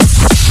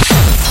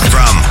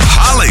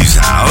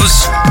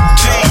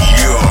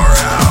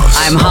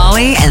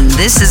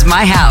This is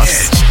my house.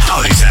 It's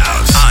Holly's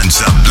house on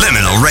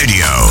Subliminal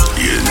Radio.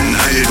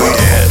 United we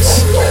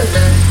dance.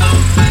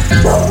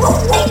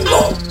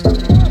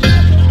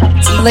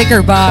 It's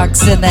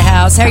Liquorbox in the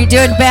house. How you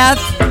doing, Beth?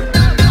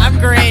 I'm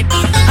great.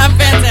 I'm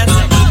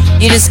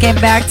fantastic. You just came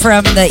back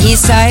from the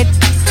east side?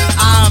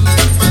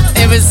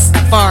 It was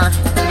far,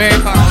 very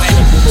far away.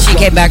 She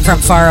came back from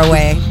far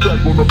away.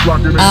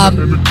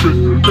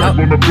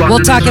 We'll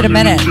talk in a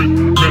minute.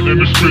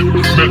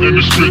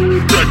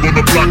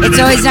 It's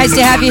always nice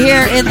to have you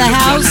here in the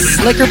house.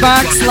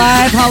 Liquorbox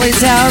live,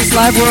 Holly's house,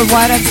 live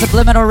worldwide on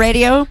Subliminal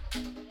Radio.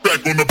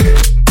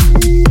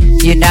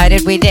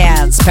 United we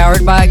dance,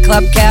 powered by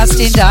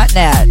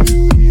clubcasting.net.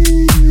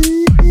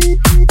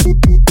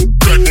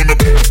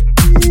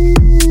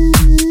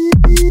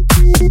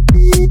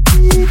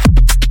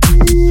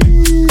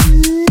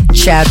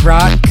 Chad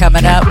Rock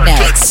coming up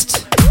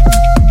next.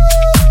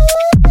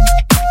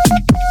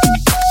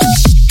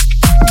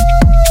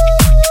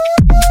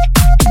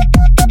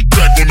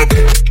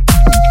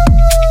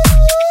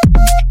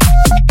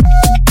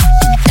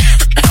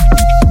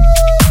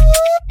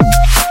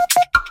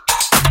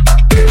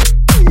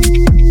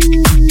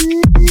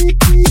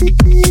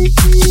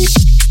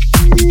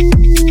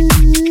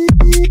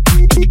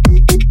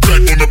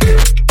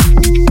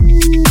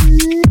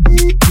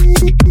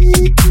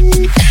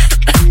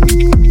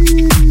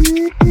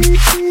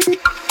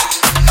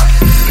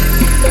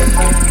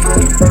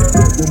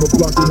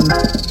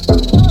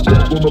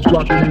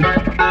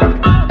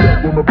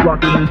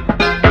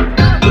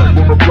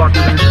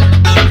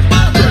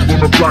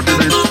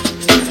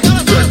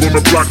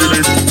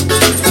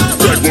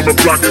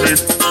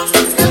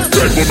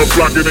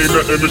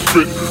 In the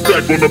street,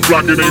 back on the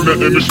block, it ain't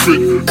nothing in the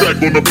street.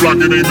 Back on the block,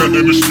 it ain't nothing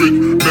in the street.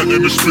 Nothing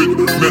in the street,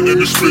 nothing in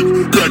the street.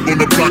 Back on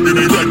the block, it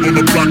ain't back on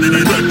the block, it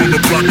ain't back on the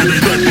block, it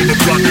ain't back on the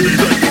block, it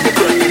ain't back on the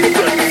back on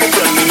the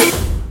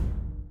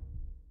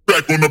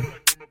back on the back on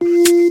the.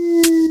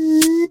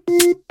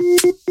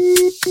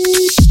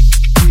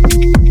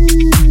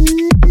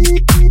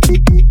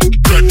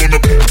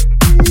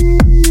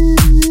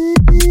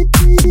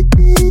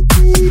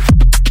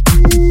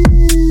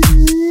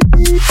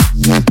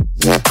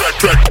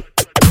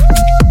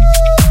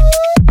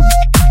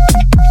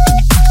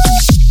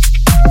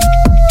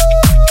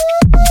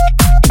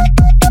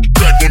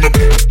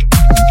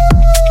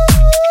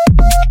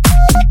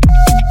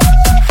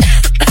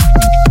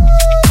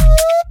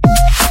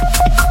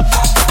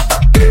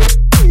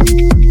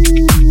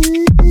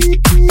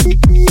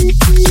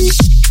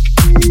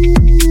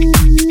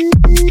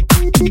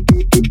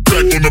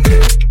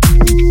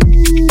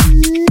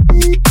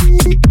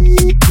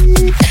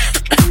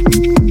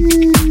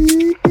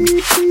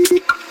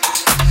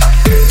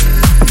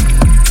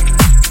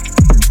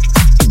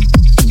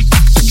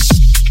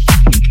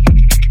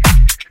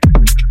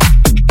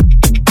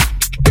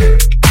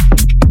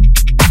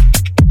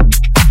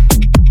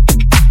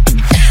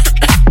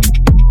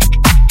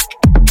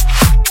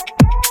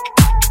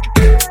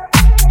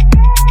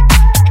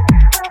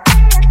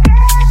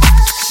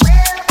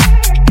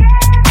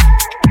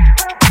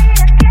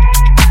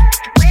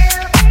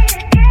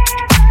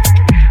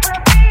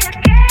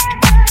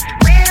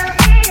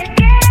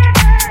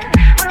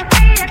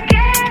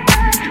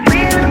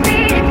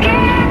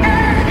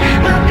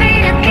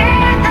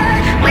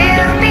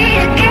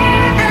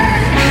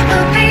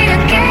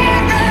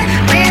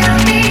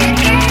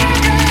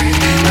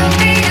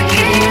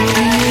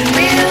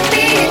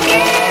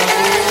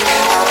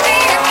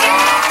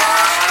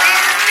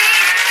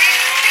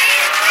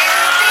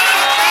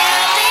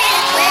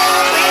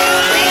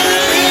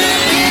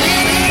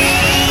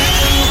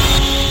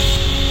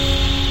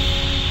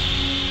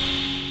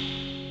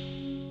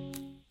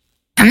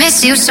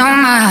 You so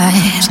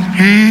much.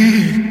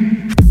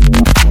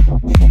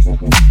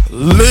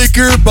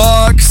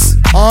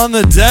 Liquorbox on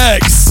the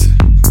decks.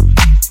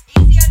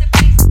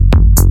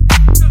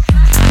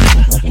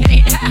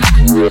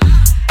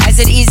 I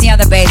said easy on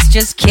the bass,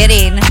 just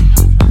kidding.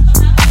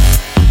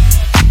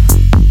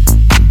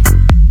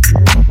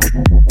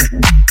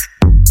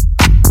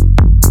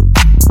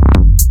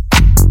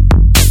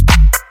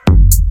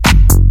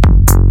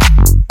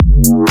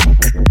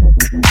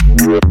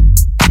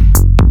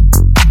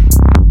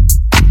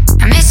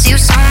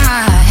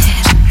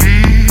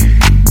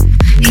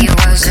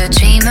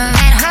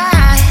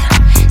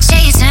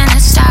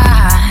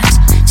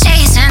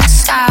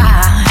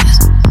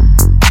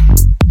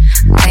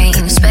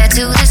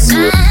 To the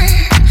sun,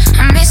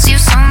 I miss you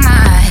so much.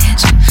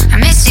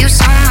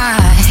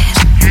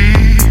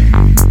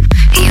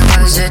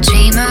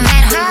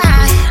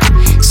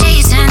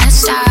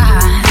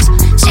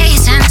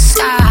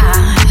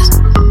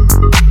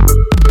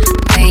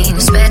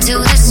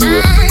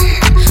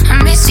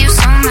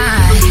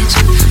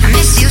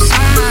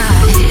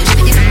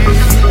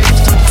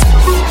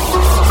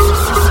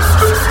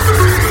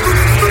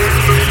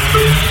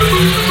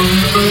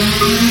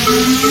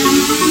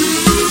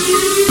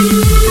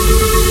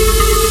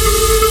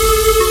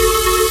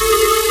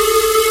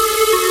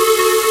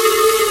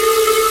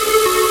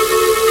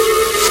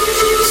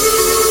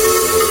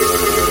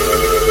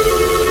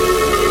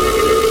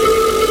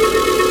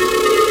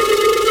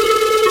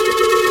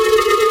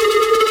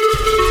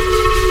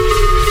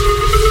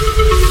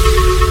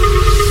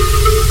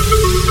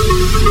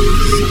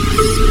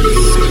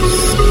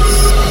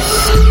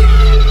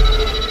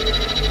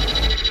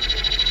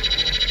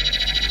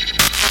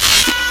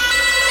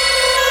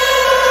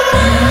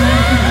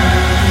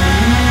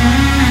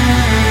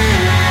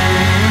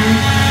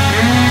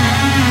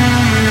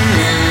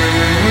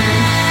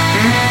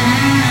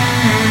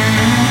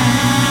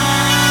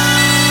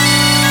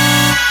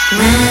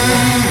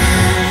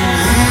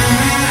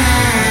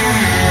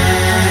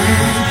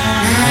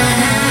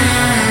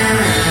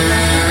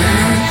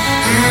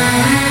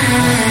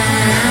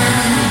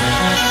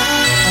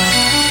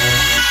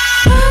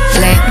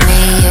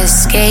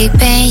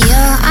 escaping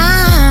your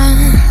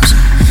arms.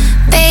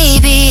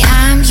 Baby,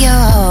 I'm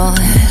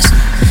yours.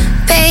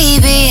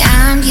 Baby,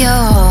 I'm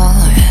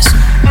yours.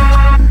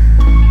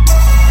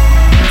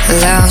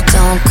 Love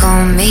don't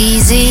come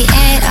easy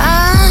at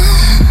all.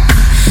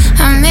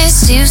 I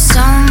miss you so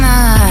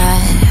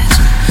much.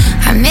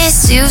 I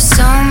miss you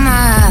so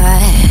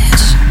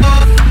much.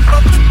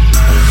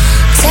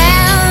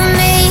 Tell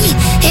me,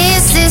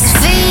 is this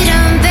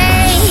freedom,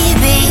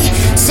 baby?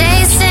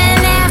 Chasing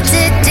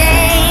after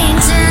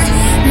danger,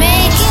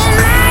 making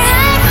my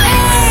heart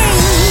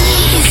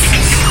race.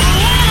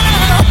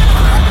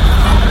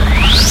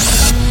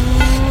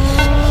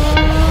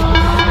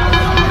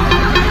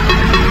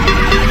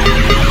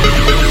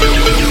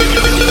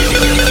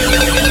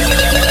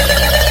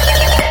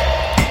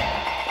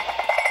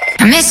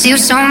 I miss you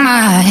so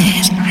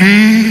much.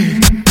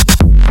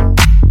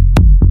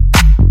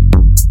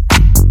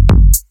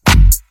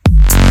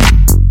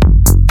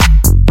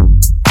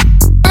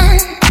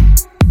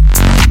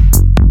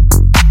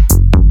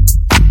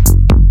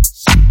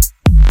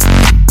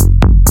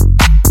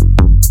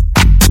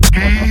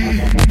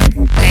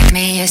 With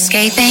me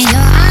escaping your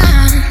arms.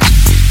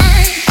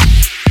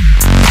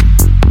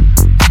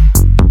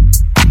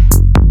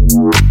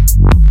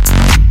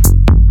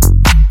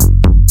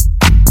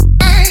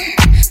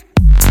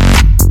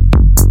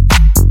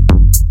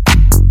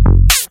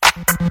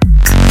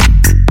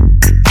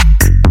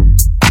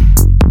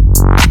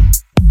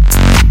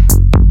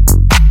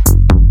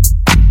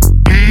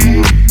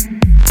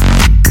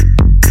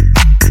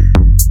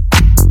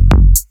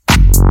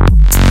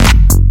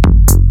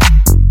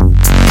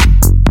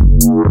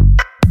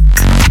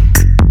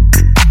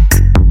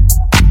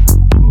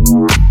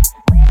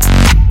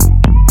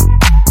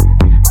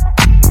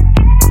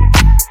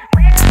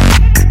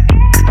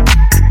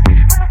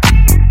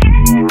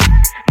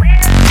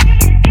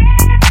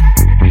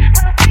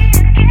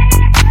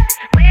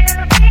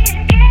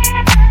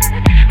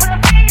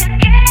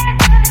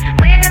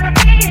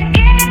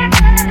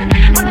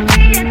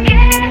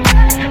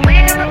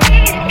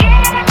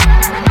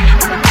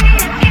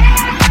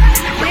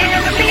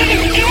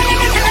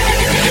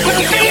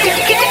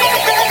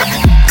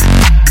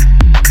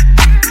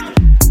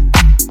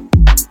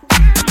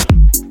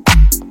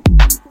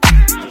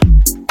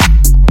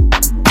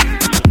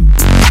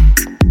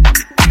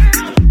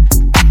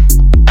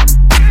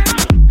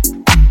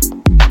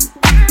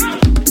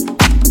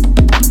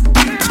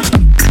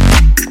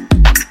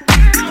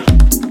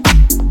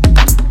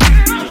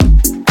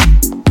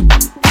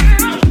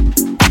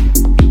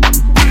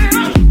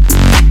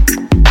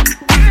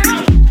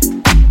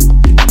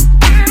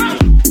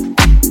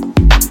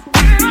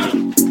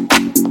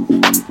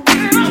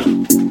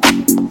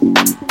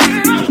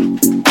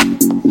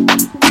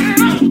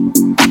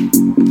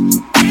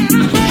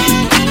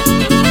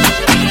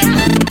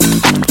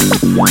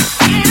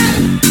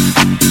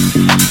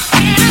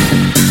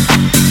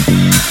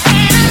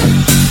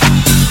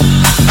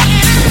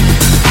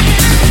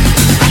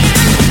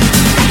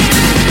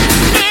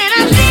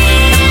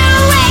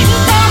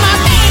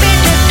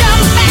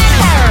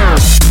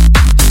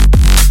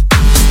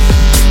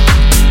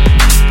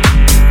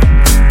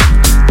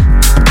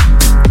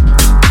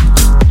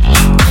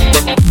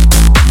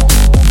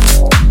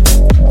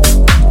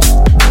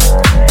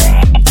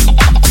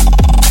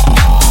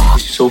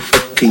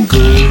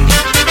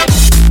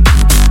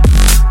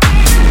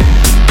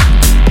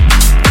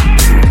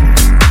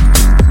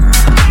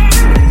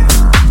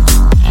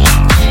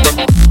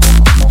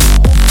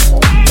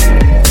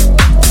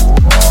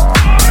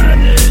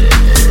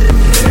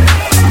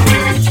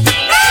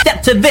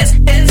 To this.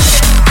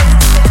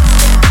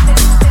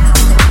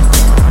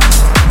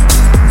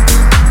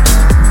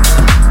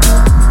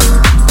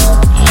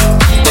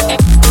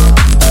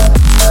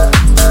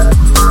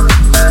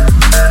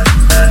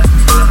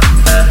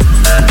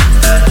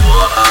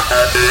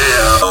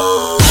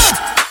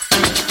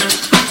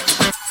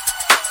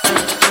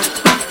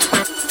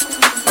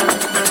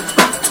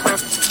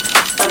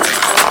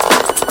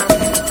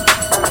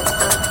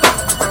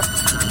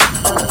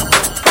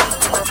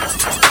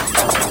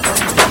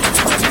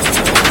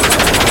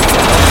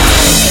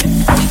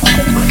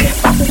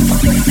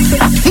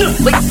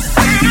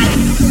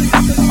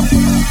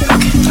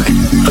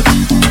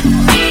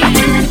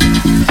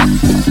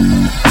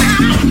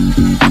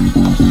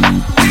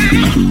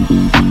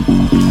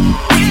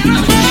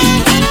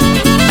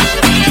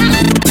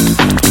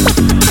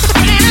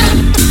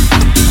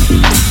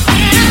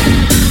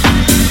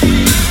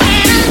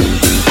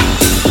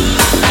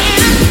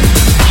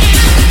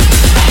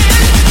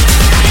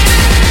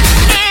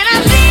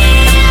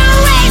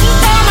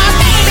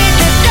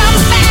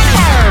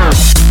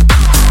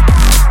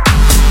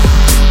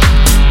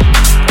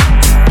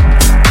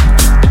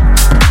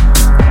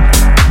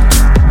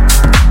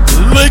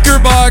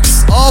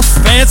 Liquorbox, all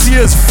fancy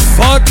as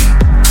fuck.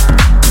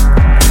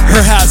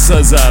 Her hat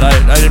says that.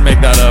 I didn't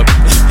make that up.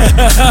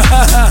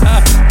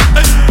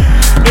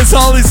 It's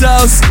Holly's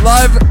House,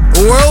 live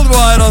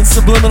worldwide on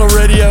Subliminal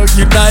Radio.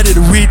 United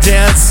We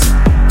Dance.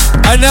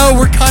 I know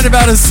we're kind of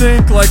out of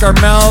sync, like our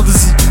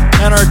mouths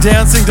and our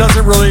dancing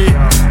doesn't really,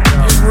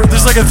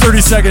 there's like a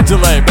 30-second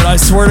delay, but I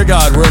swear to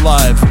God, we're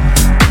live.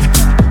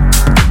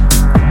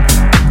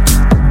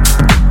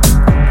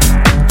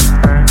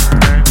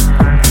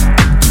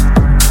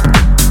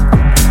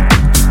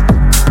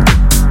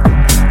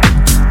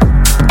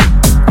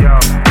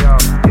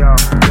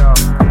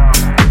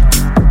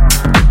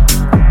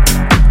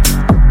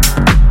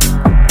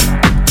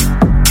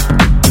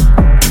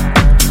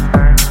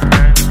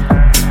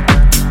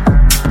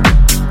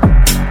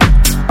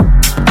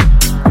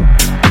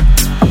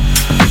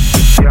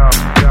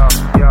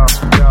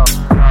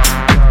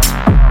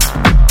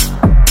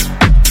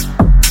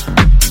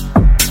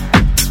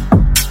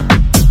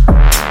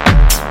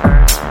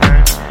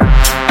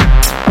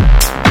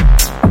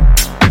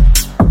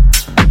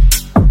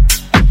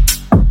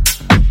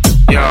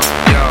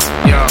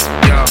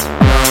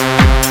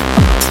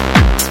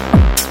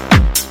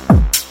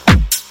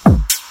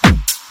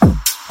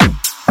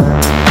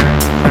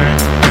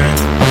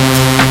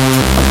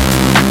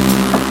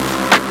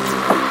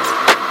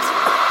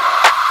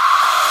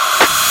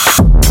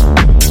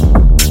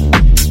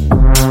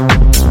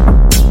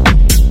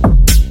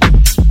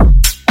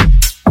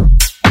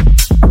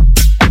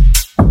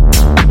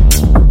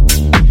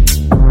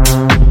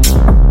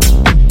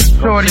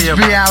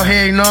 Be out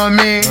here, you know what I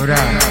mean?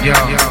 You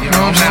know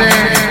what I'm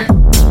saying?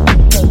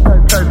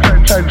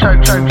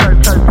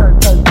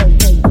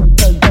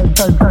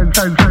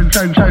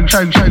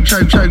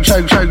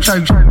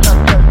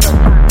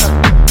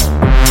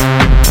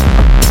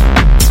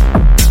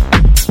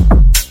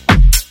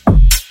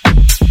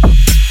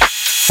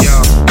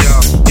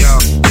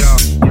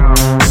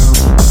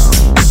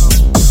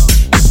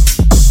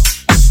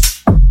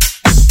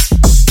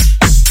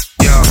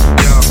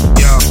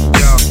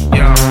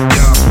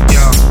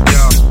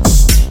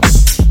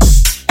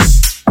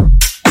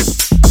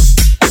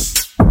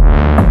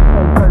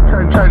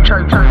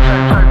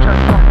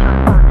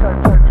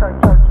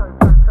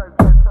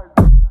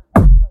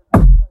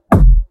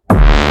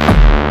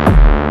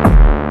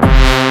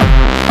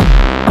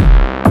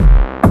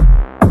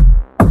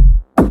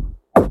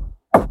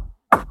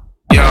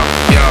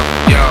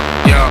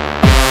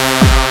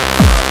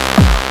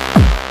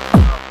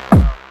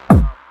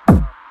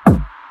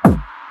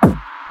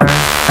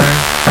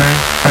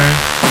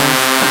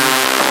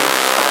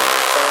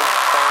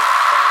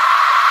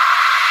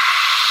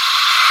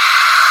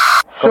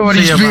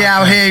 Shorties be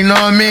out here, you know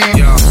what I mean?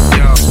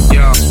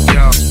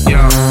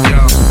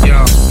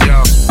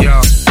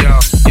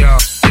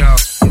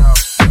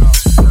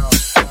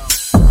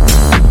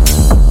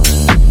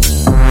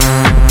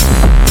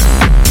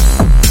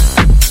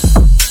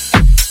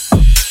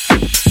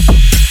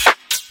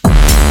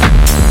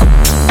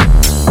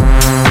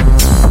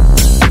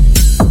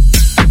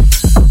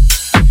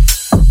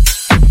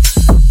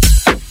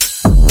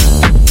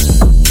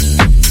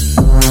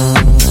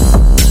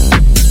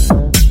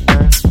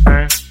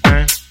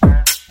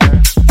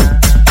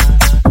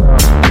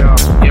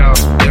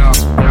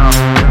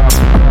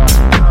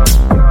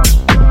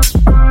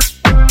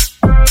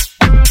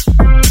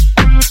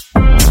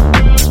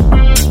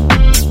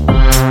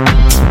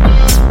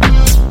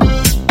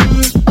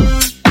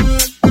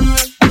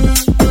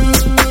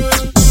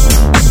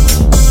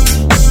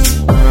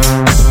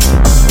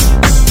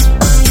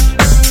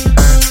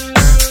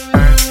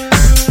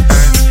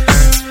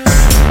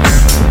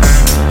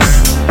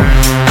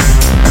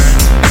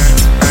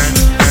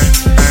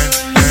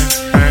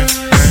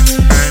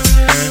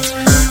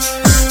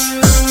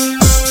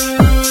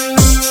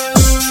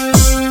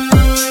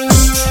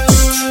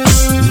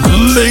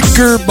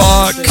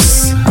 Liquorbox.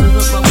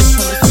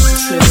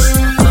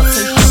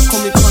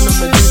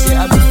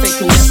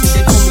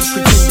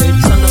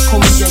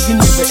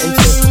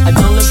 I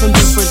don't live in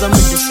Bedford, I'm in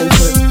the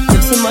center.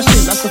 Mixing my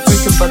shit like a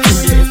freaking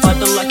bartender. If I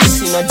don't like the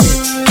scene, I did.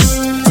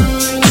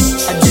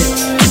 I did.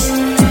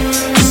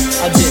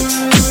 I did.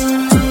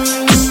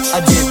 I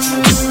did.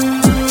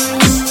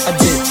 I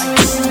did.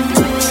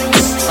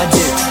 I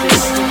did.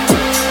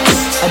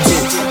 I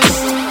did.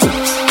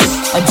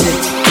 I did.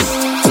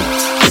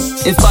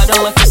 If I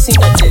don't like the scene,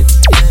 I did.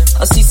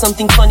 I see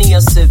something funny, I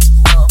sip.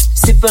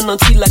 Sipping on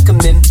tea like a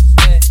meme.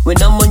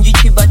 When I'm on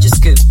YouTube, I just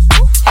skip.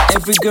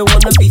 Every girl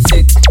wanna be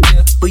thick,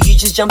 but you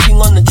just jumping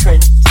on the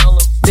trend.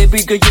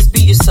 Baby girl, just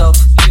be yourself,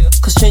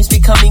 cause trends be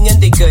coming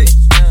and they go.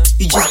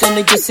 You just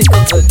gonna get sick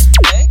of it.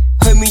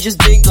 Heard me just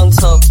big on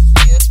top,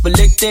 but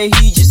look there,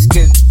 he just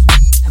skip.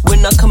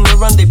 When I come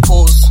around, they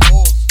pause.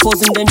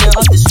 Pause and then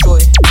I'll destroy.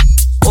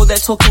 All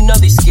that talking, now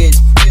they scared.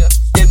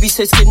 They be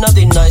so scared, now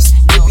they nice.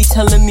 They be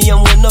telling me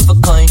I'm one of a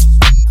kind.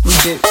 We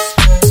dip.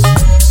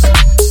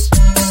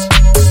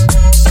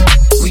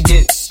 We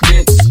dip,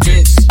 dip,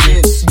 dip,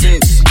 dip,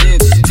 dip, dip,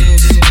 dip,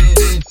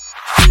 dip.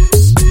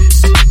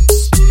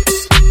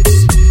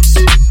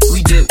 We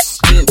dip,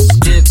 dip,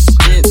 dip,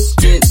 dip,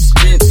 dip,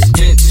 dip,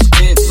 dip,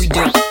 dip. We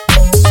dip.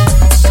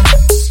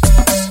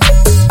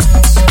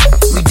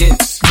 We dip,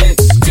 dip,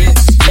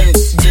 dip,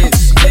 dip,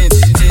 dip, dip,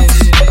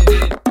 dip,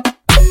 dip.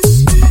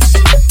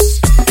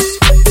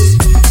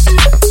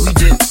 We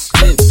dip.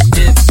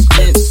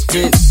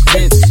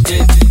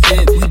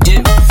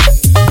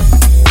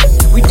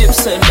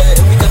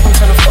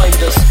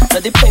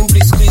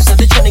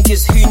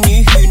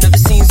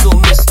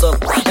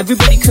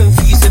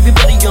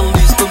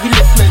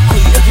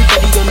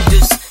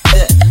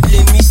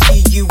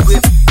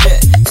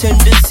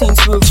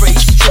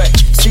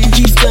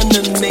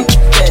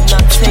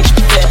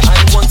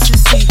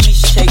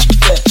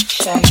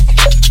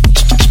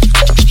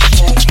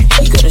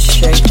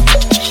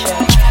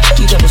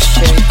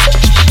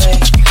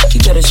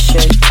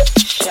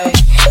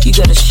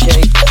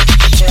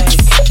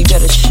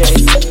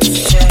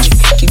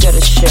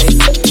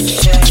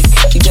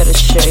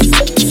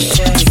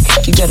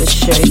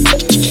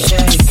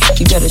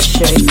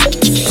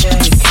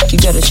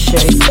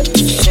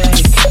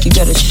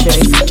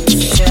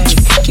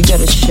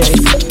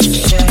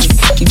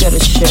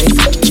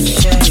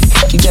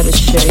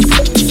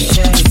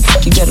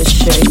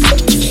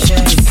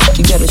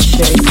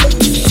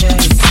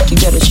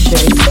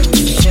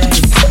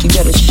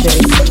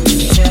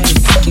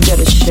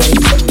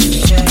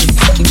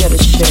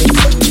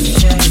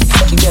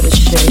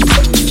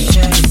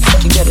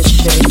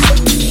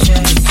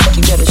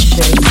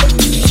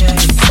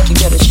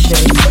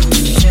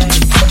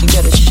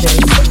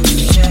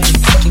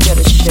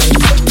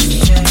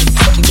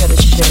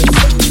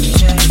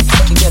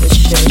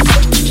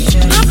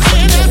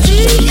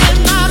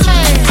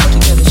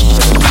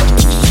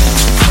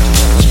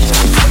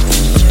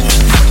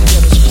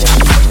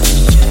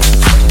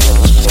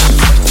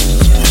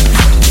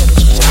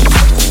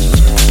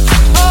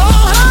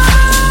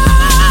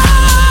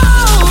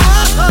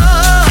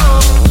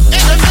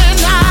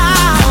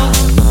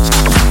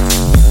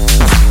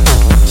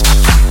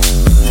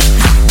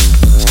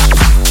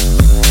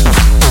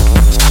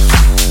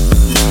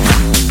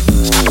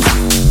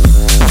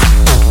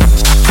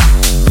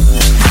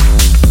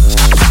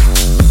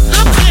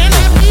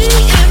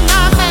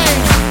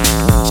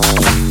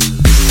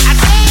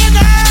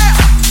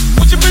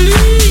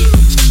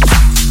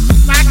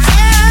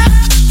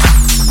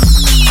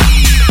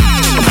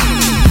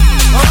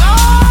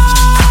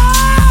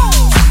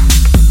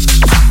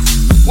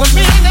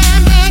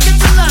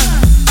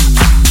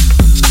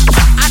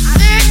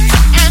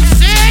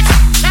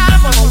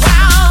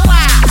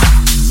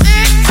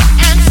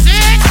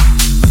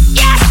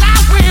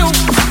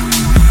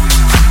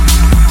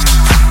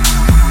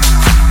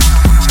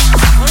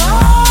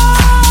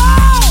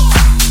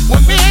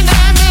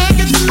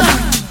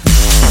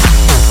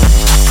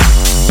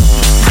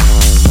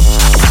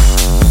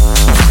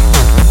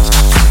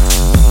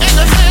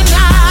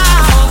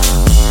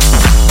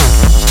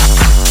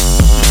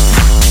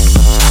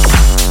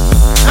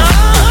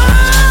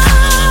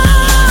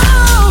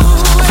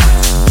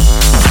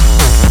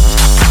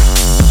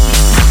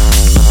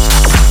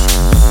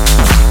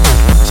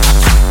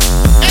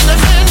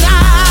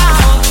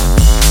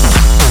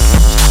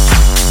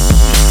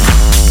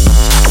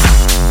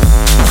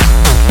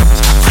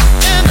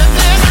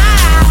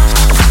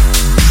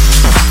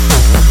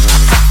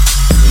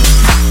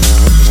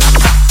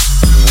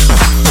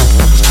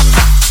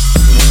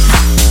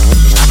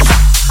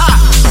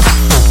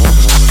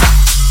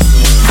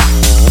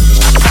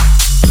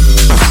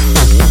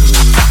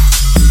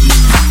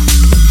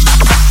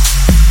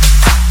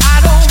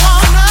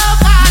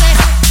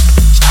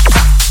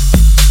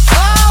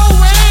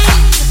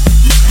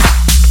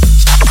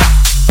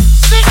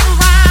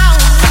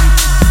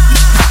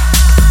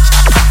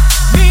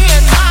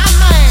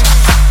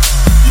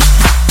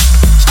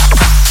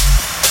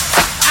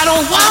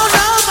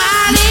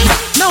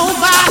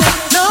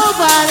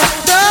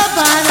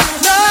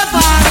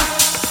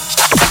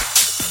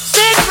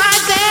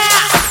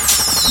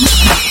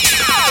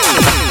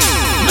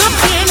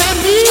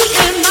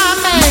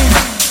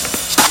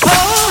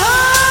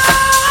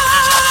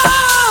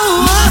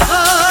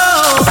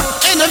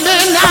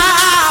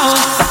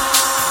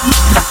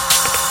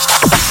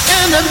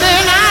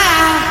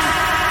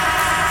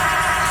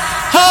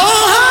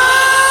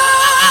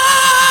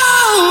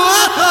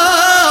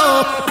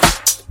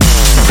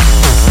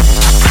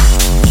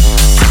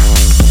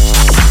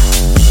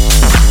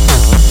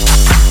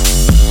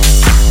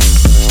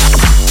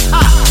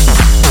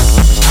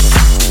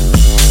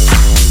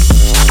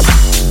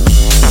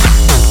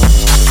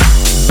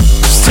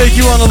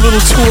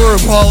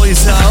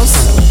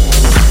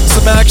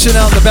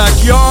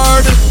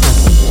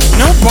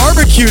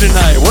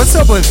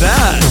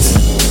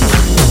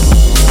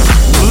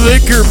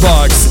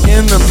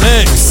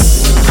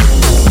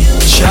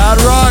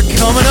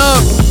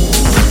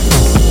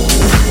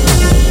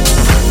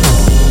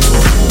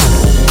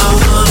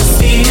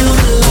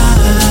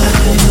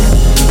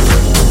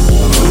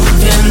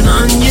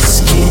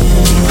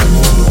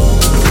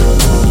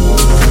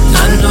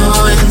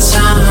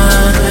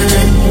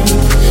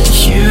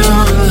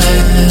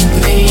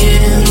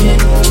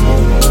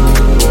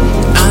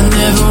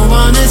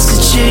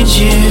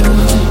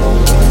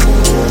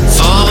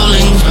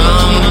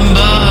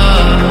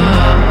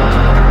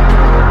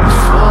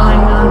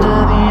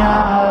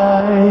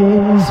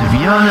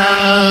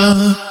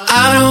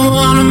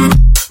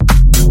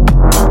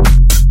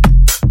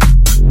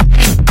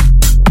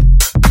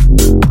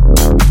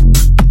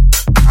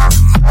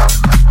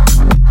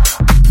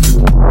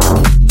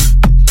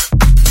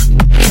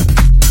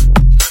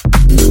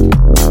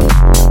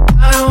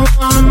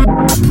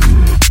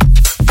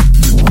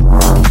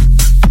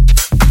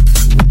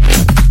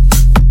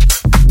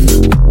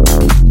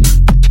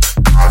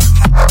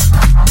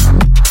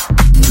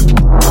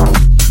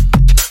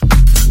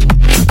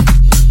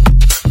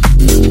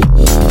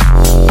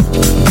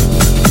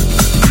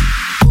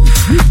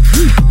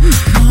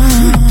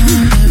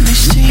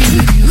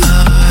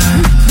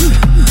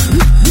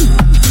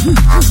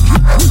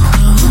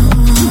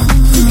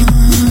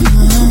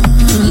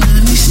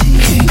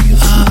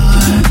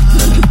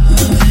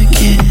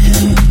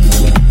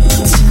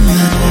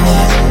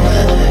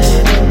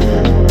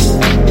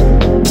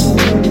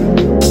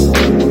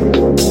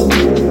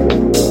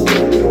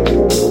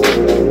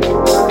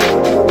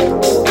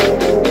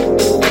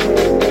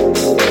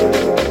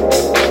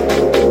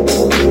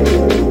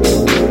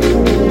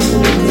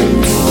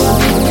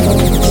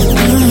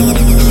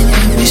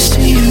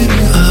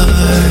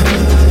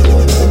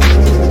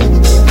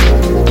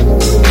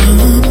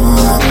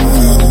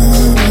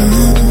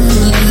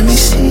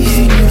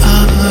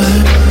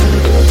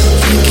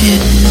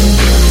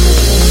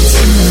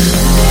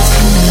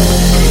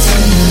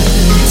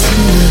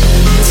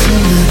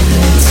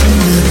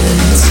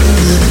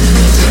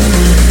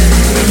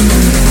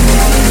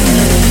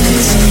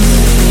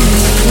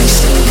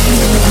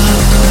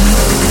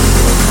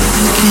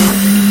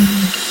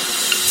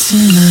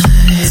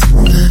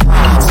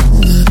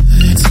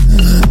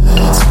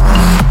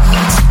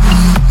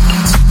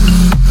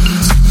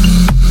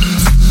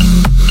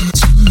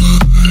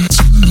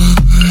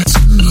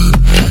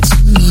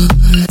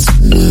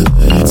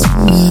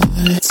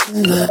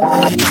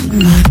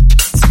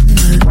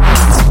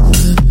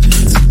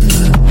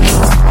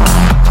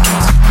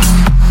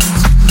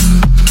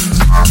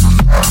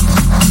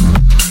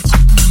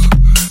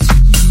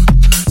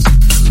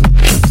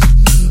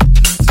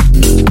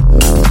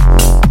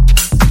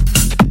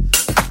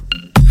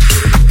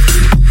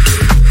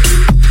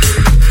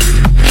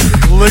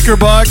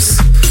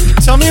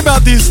 Liquorbox. Tell me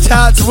about these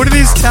tats. What do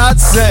these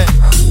tats say?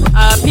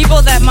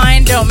 People that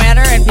mind don't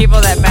matter, and people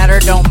that matter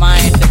don't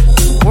mind.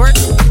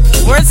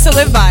 Words to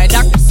live by.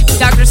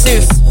 Dr.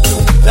 Seuss.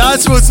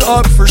 That's what's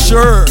up for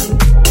sure.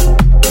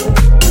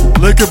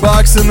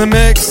 Liquorbox in the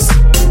mix.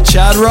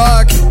 Chad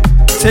Rock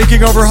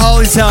taking over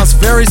Holly's house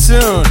very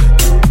soon.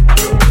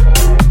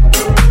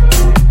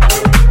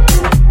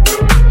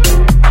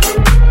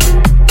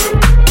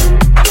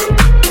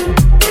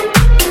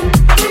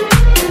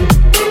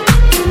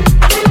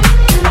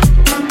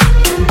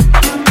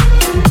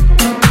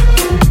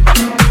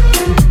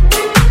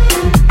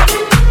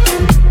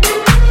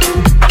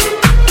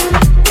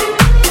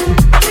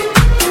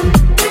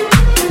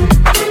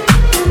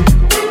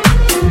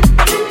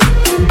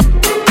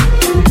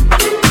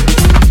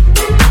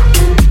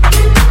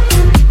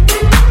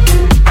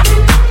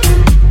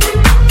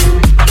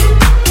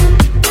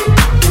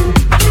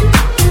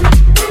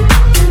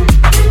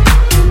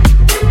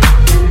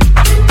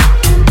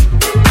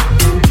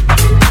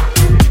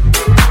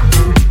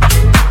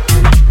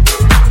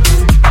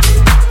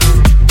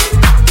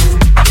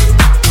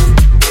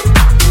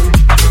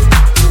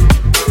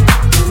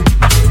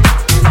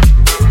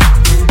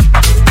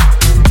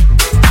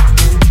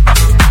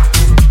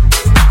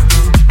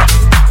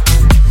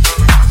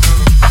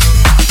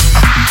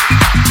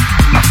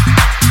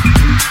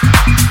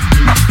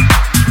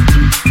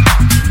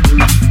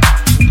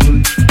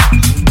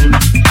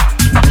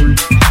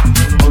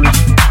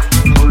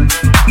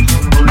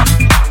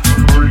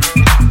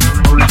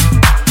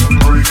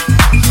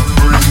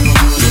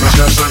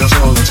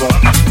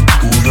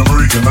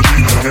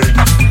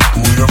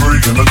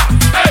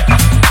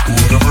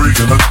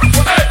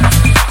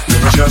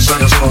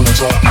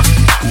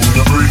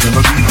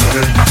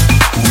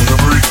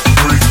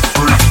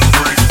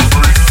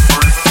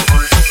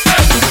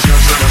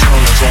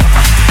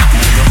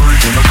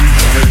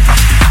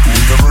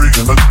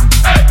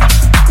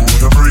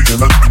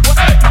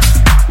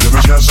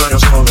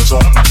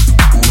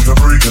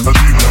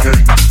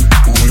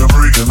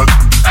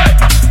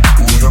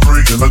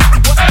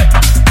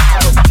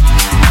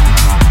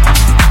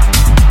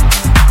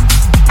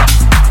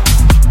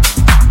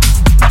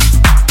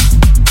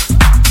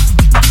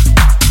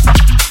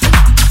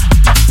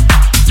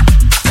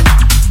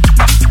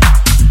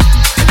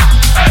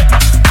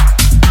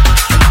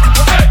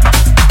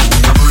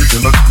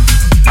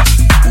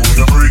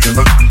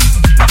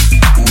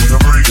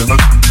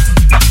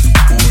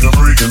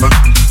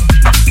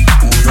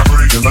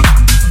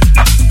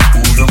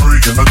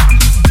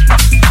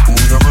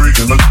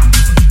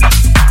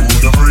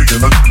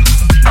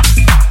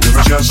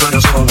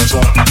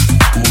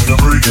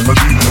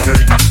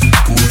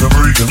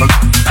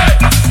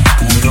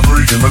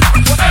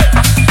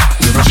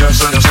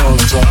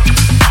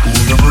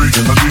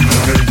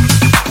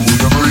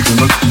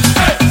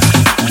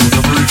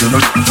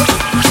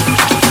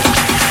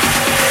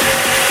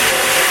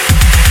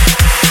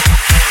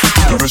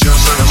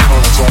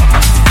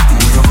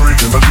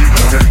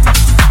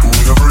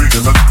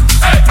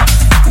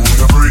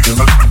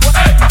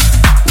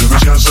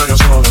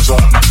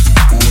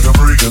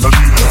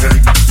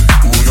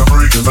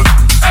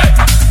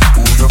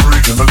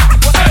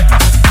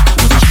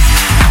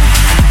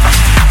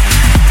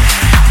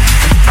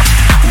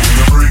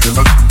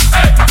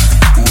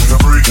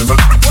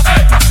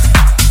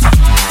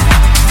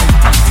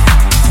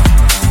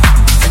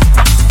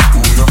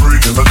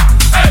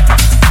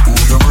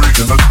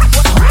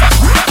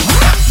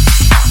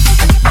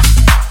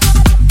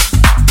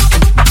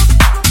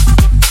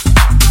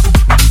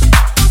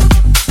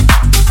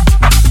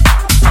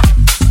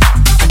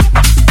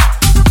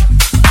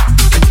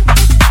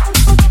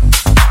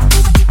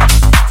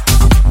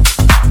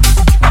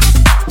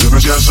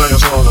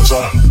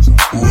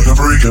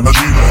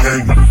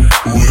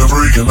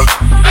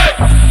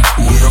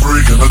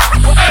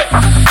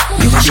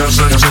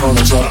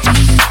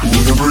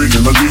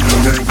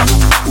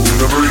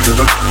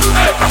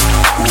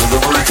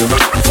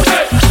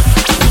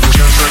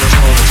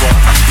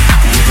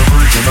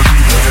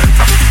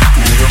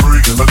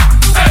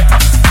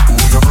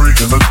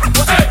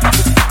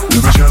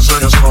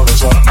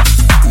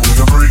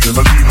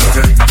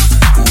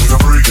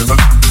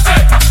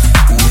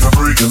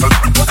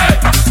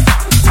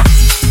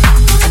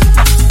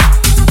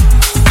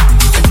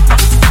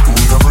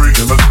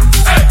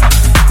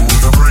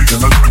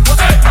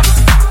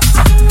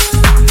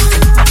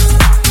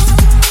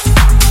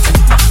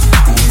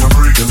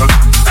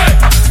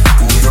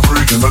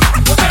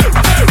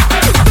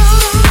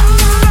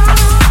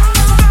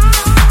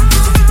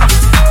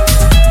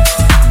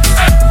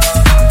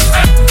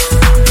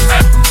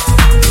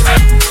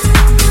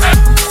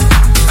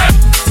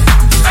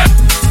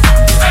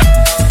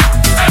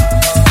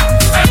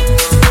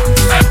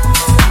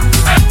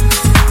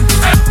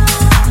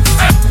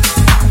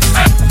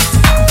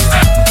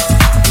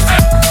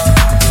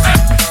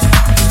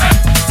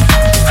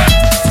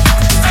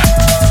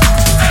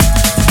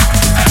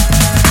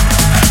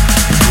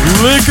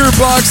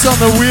 Liquorbox on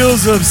the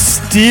wheels of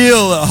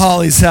steel at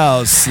Holly's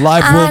house,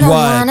 live I don't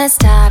worldwide. wanna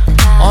stop.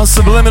 On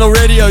Subliminal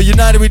Radio,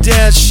 United We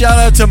Dance. Shout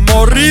out to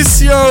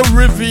Mauricio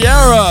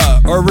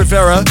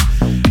Rivera,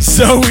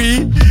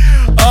 Zoe,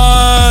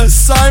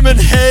 Simon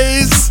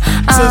Hayes.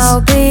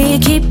 I'll be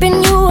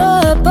keeping you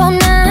up all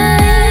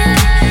night.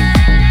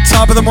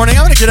 Top of the morning.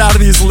 I'm going to get out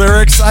of these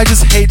lyrics. I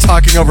just hate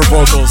talking over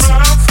vocals.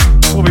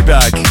 We'll be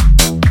back.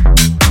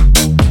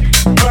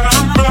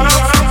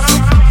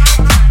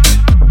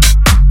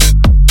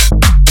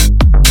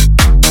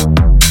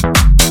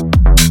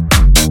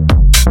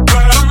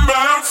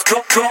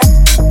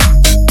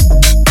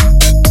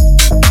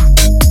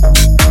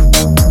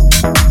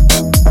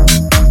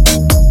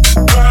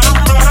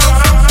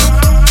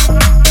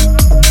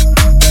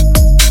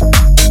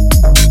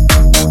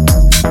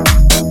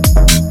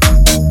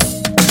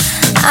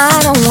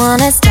 I don't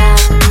wanna stop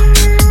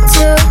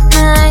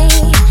tonight,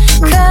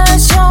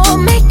 'cause you're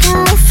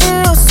making me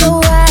feel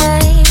so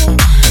right.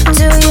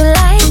 Do you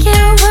like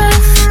it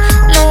rough?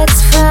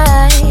 Let's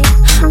fight.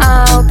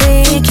 I'll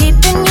be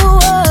keeping you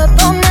up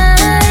all night.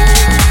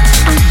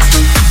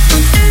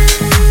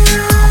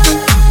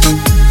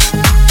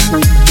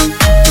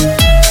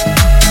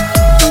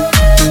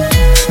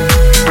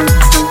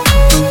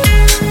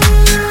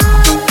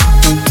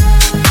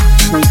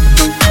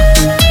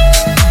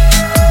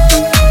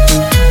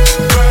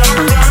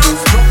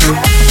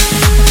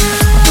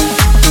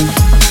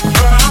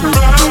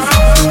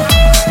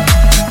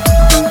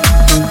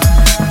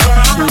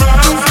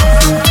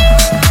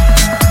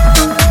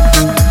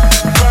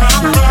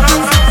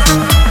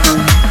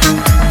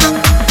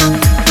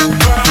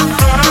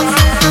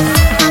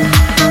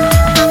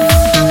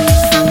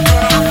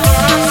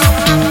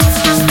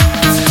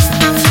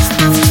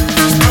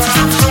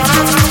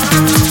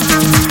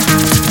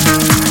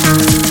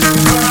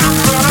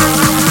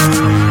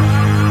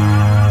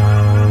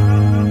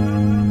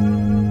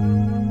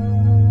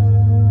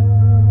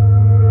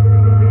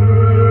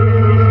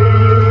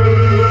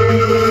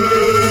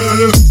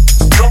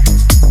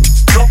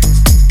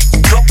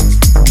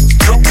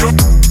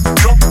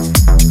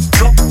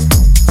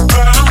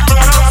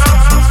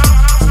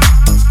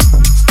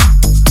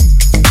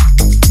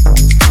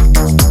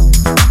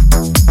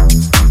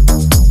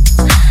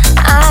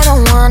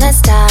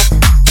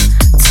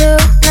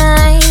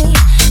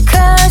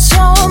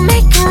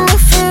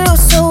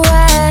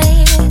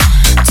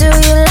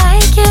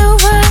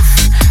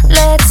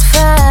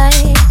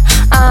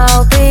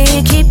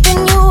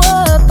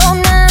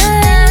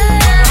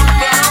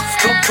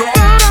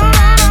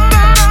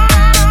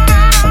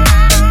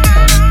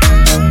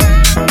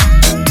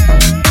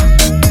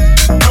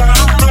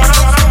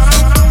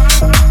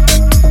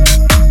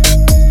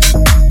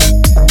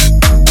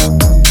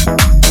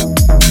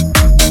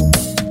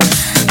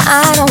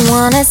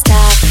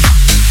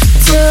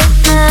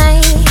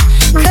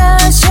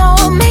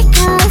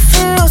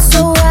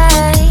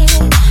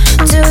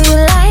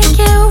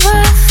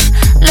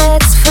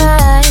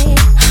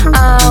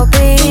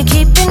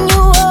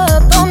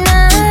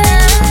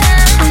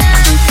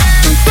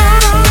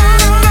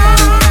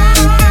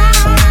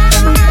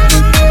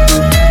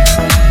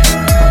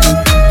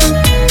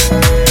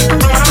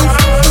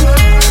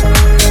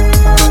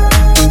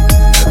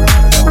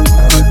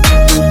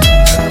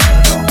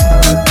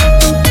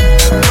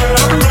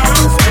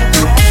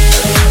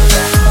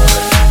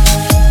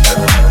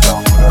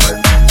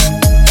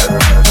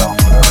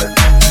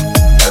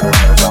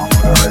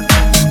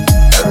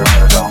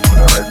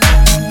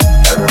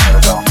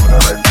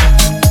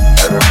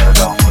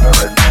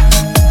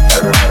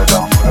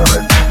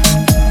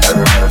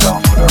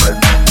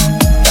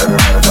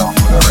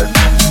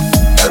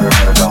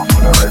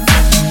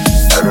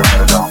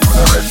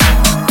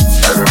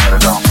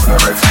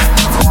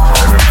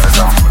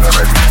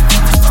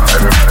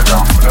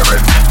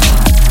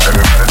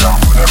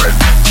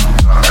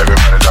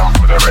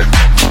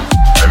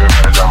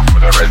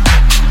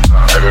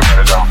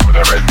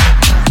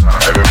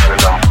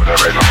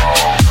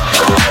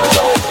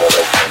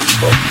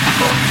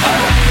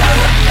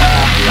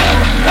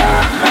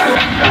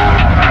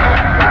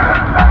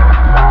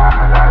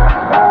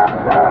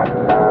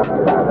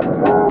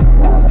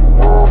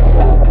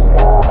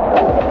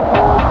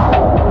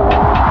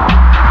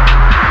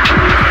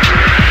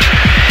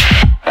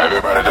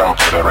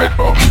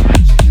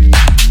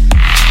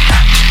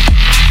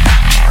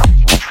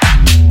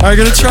 I'm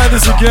gonna try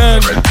this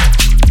again.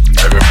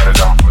 Everybody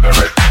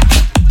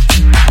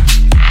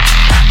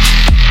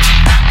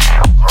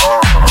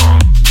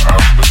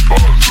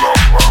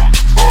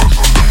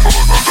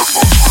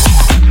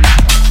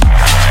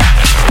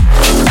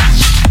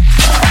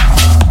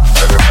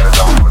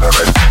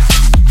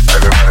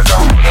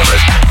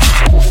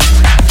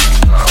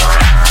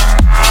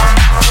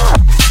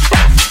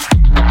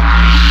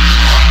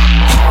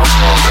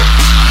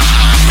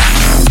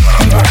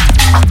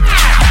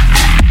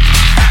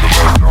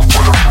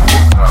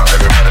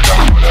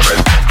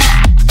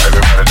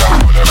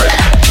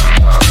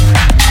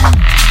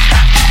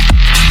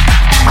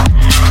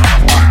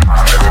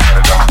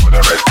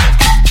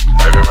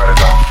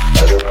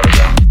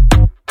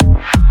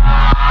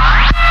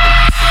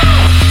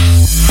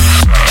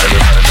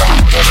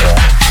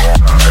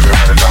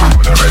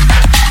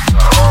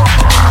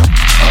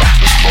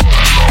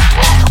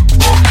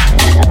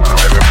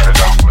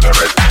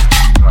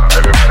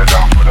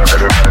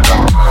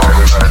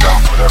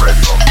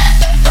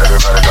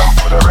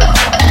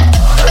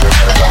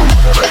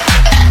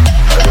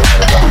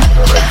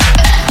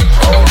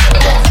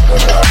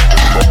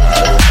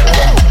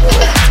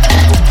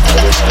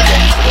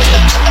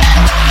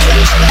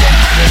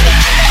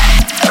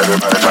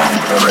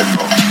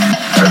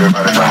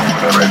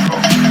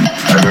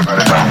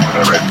Everybody jump for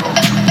the red box.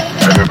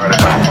 Everybody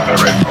jump for the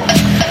red box.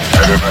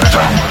 Everybody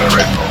jump for the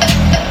red box.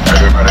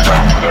 I'm the boss,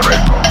 love. I'm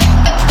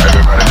the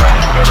boss,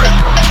 I'm the boss,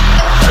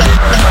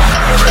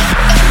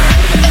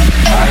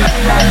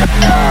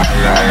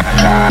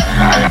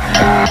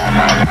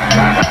 I'm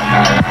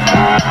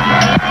the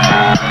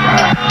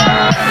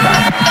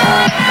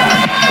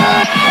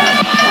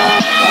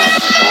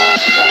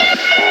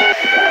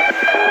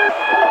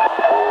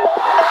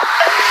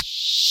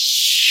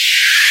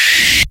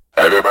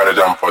Everybody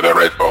jump for the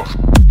red box.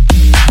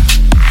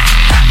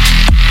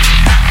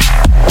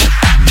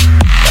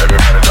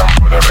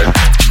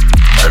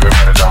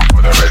 Everybody jump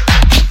for the red box.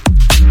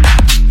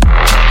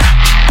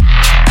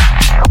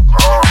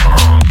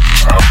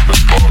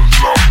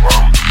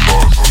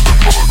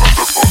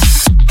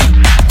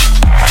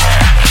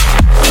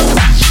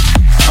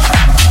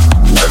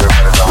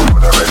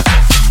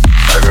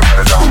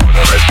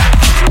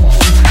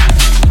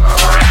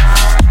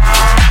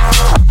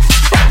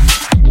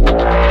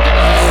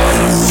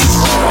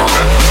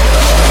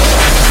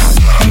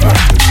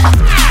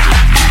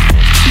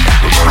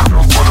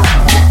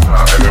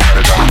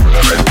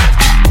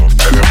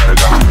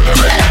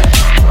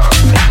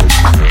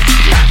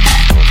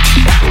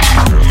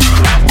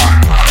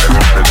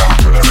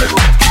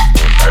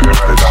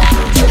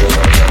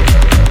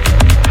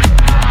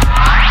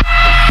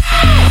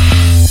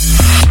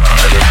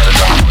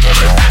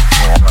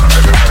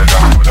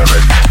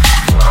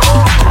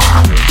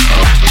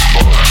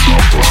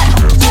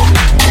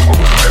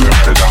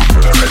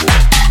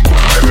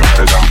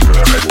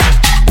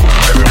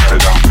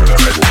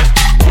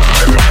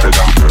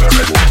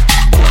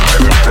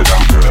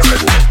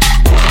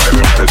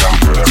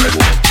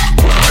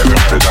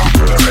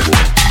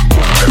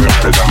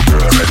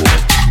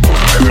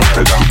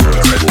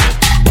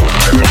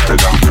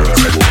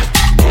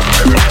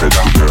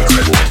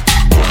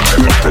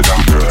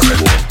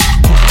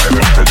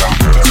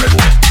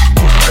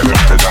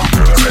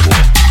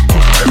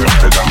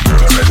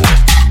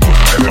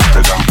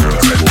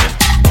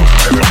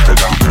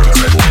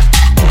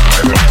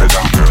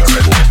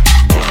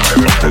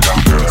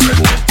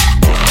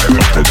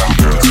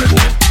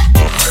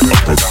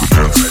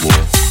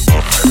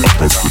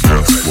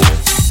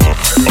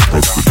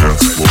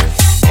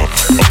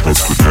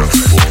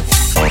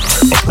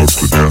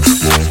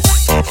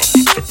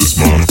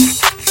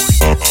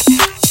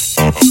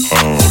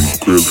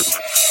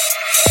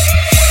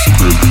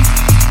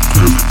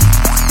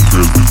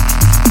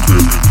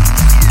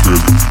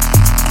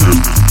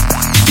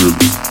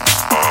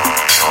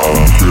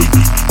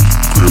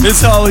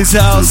 It's Holly's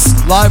House,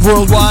 live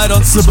worldwide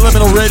on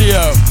Subliminal Radio.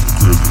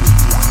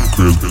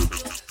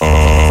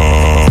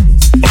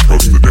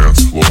 Approach the dance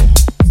floor.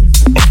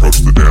 Approach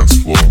the dance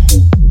floor.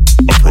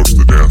 Approach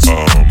the dance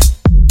floor.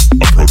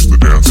 Approach the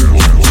dance floor.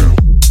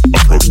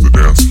 Approach the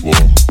dance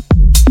floor.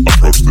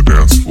 Approach the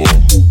dance floor.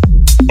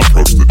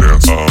 Approach the dance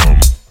floor.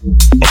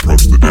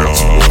 Approach the dance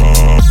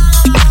floor. Approach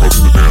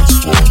the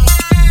dance floor.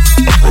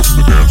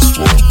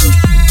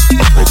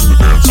 Approach the dance floor. Approach the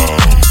dance floor.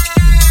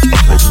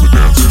 Approach the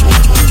dance floor.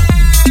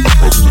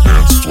 Approach the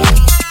dance floor.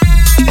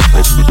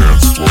 Approach the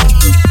dance floor.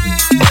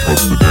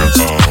 Approach the dance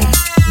floor.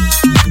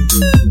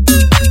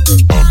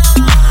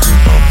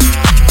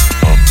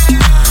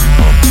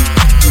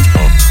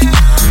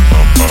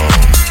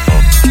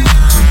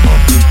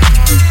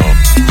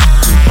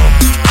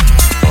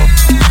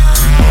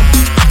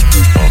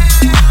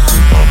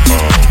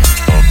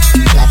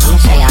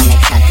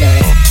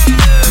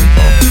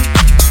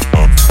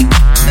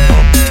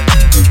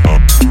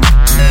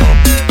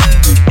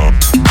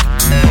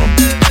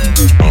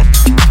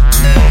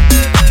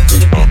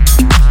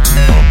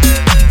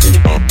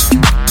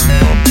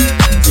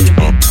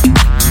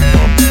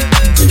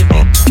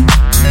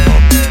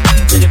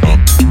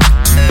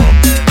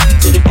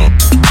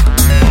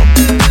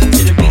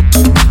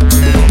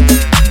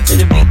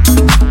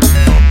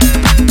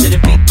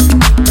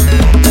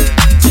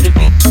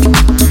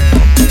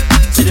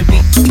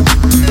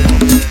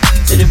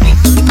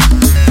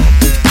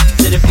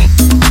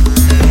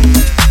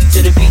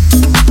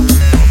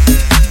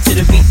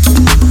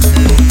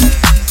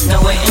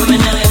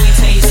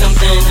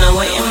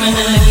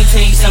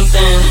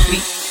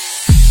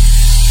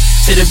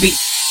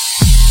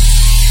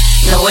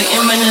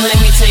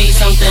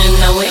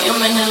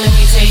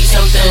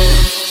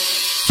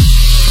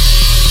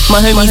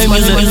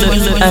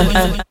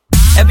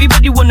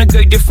 Everybody wanna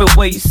go different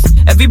ways.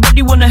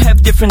 Everybody wanna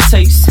have different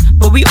tastes,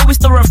 but we always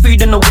throw our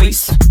food in the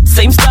waste.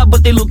 Same style,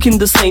 but they looking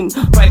the same.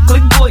 Right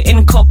click boy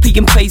and copy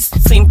and paste.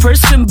 Same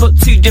person, but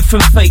two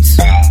different face.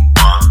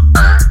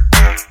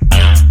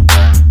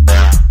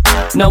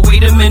 Now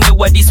wait a minute,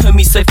 why these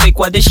homies so fake?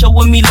 Why they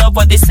showing me love?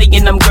 Why they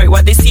saying I'm great?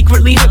 Why they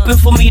secretly hoping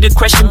for me to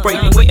crash and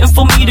break? Waiting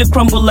for me to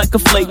crumble like a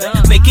flake.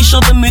 Making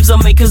sure the moves I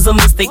make is a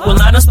mistake.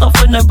 Well, I don't stop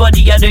for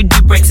nobody, I don't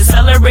do breaks.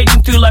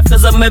 Accelerating through life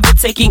cause I'm ever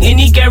taking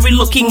any Gary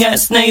looking at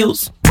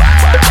snails.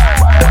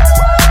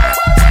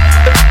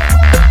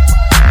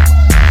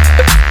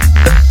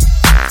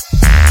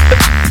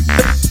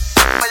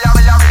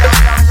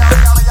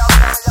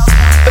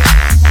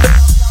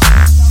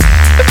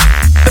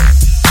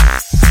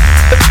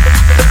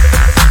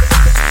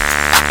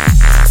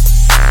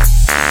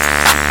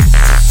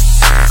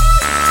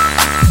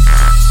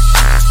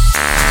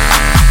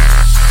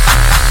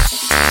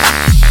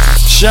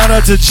 Shout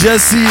out to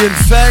Jesse and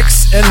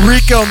Fex,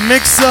 Enrico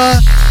Mixa,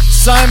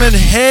 Simon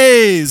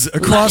Hayes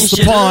across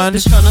the pond.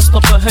 Just trying to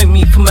stop a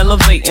homie from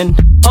elevating.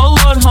 Oh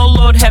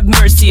Lord, have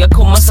mercy. I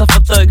call myself a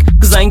thug,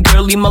 cause I ain't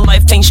girly. My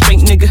life ain't straight,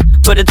 nigga,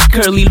 but it's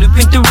curly.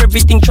 Looping through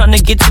everything, trying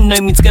to get to know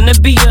me. It's gonna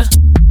be a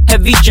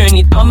heavy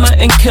journey. I'm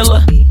a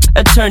killer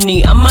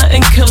attorney. I'm a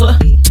killer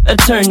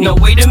attorney. Now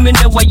wait a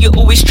minute, why you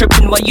always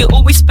tripping? Why you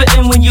always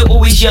spitting when you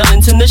always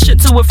yelling? Turn the shit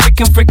to a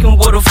freaking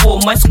waterfall.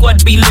 My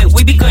squad be lit,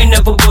 we be going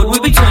overboard. We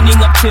be turning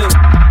up till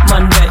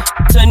Monday,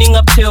 turning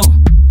up till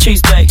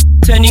Tuesday,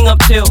 turning up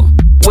till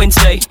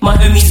Wednesday. My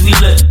homies we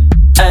lit,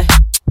 ay.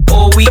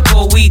 All week,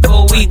 turning up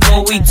all week,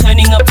 all week,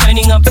 turning up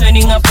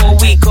all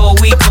week, all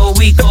week, turning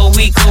up all week,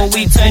 turning up all week, all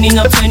week, turning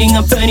up all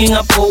week, turning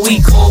up all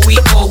week,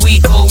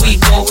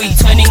 all week,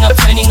 turning up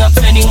all week,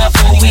 turning up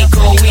all week,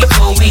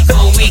 all week,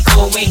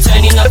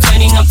 turning up all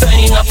week,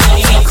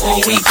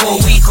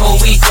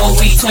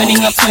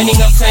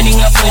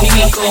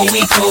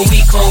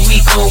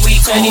 all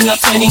week,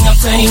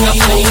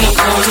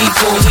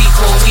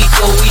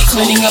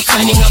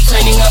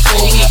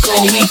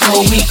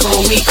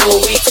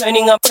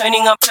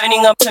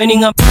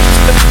 turning up.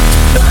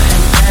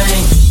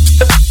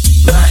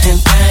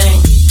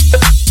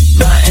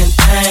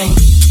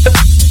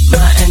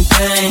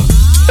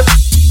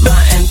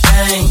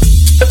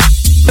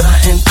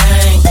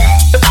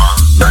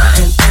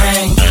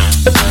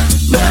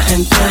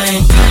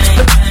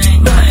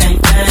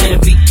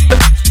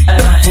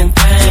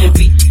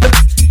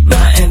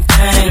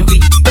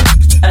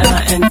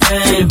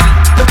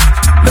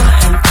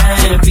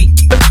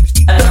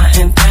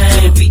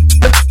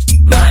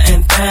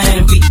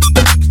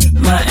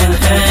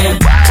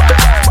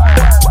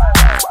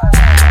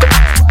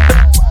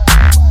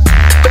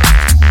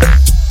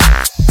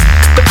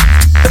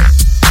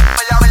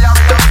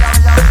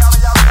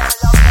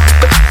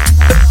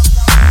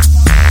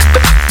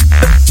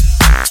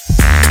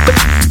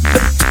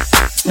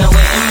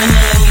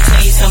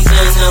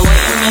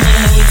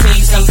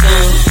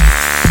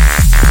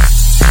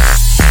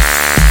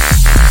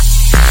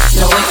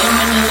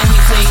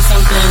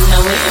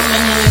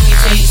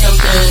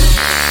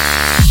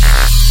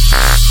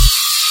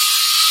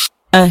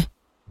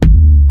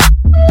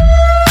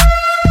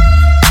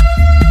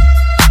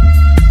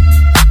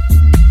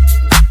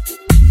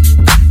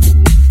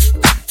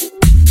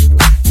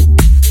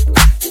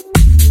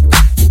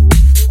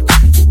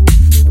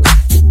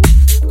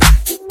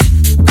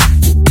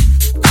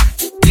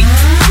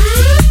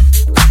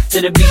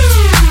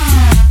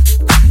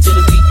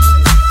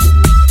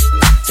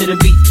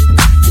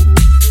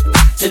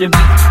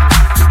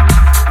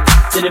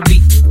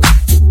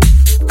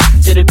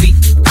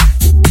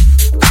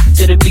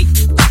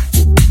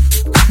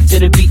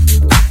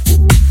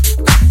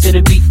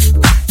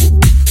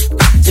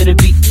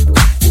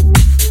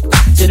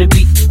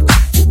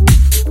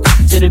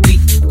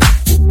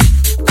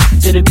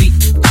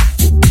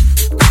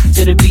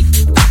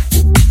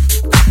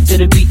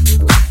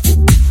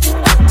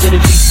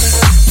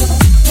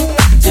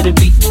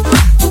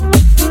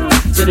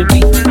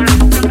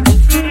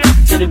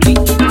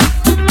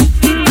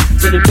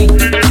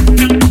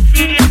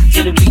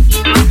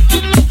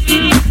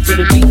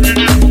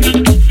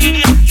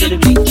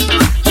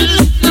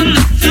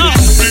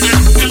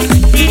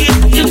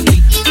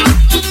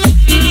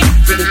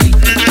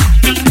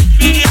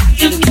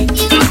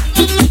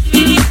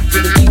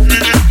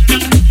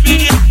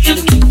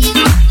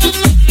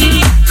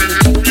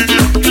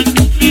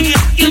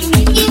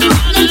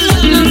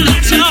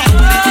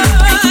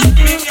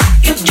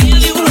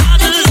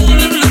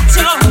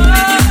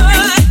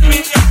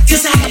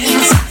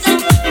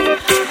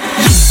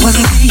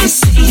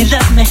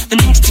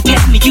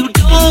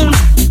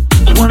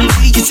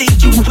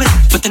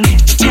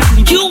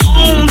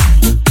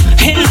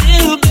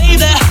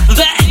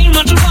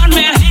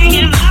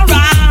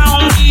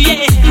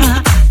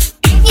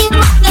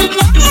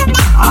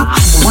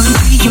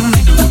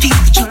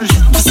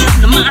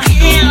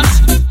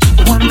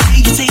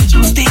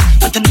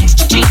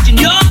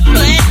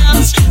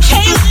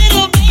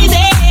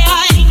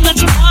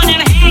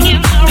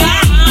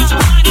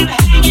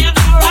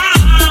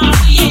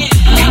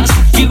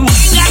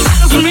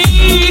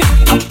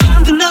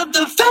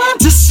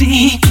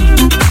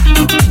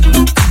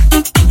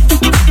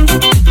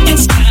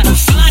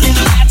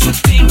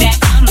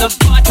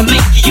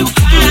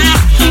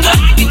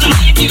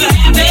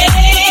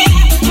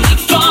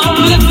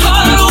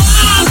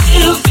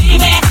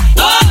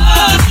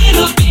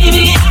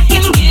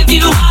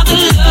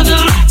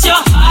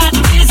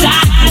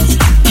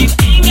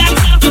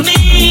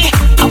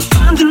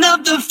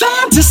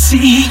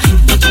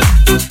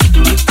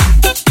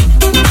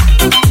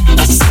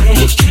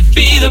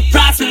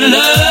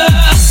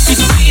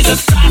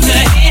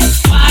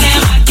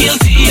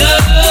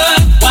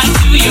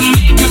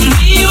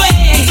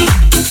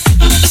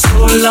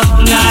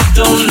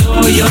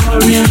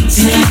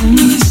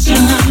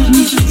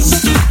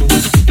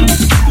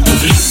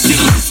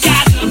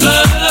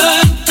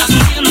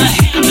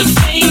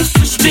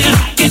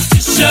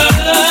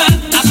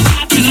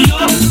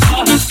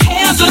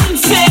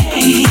 Heaven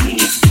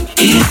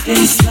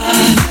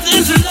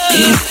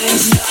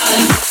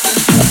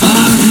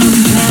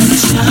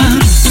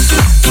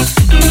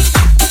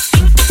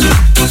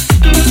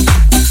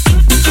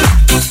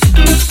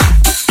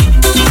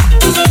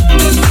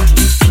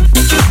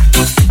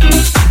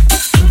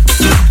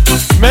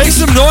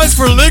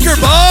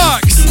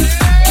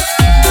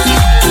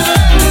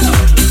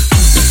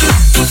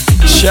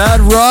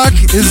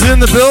is in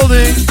the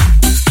building,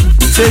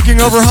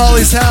 taking over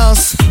Holly's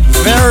house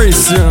very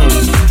soon.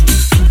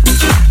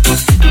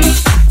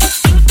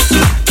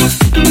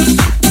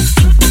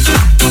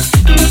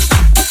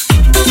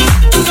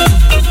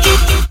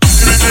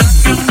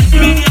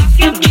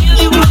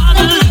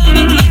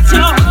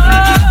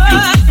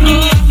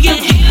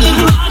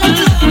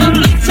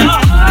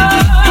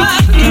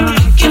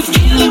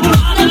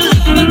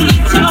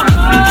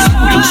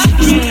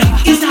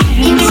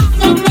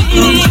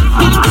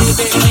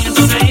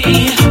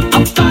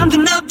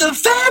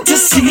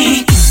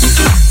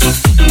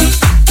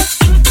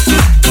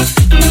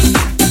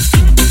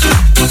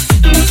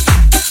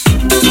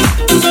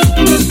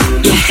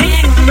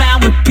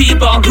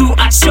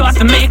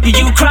 To make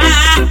you cry,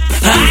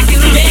 I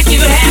can make you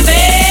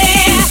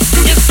happy.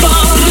 Just for a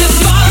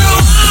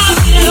while,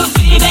 little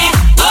baby.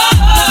 Oh,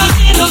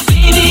 little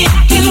baby,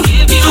 I can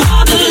give you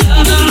all the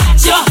love that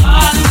your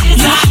heart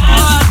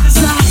desires.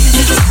 Oh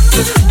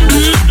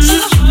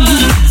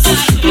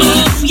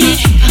yeah,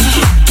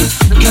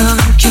 gonna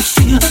make you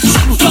feel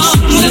so for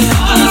a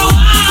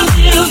while,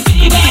 little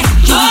baby.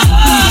 Oh,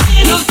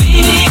 little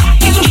baby, I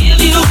can give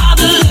you all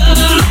the love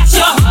that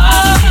your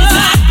heart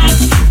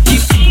desires. You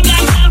ain't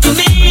got time for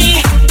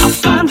me.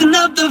 Find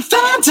another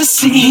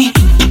fantasy.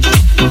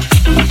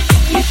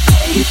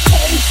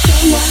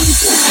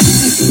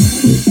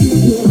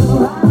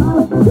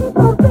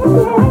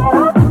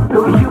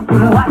 So you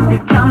can watch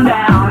it come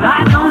down.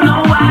 I don't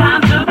know what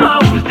I'm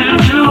supposed to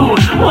do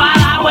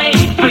while I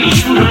wait for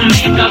you to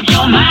make up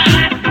your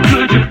mind.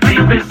 Could you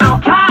please be so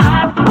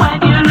kind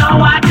when you know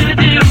what to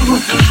do?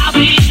 I'll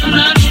be in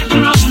the next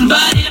room,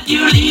 but if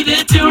you leave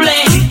it too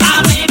late,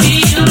 I may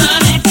be in the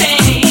next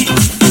day.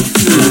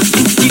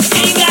 You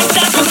ain't got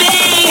time for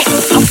me.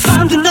 I'll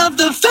find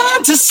another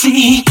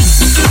fantasy.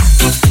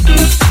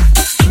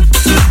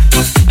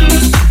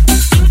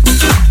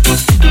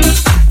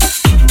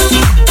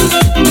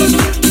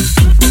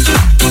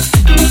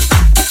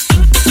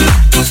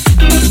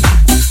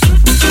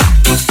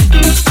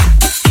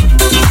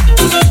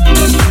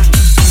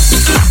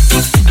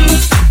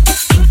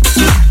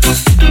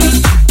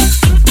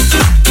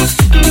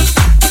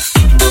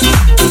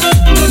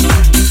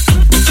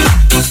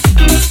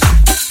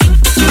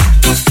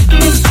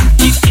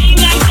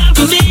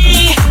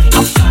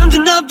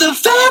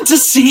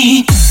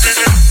 See.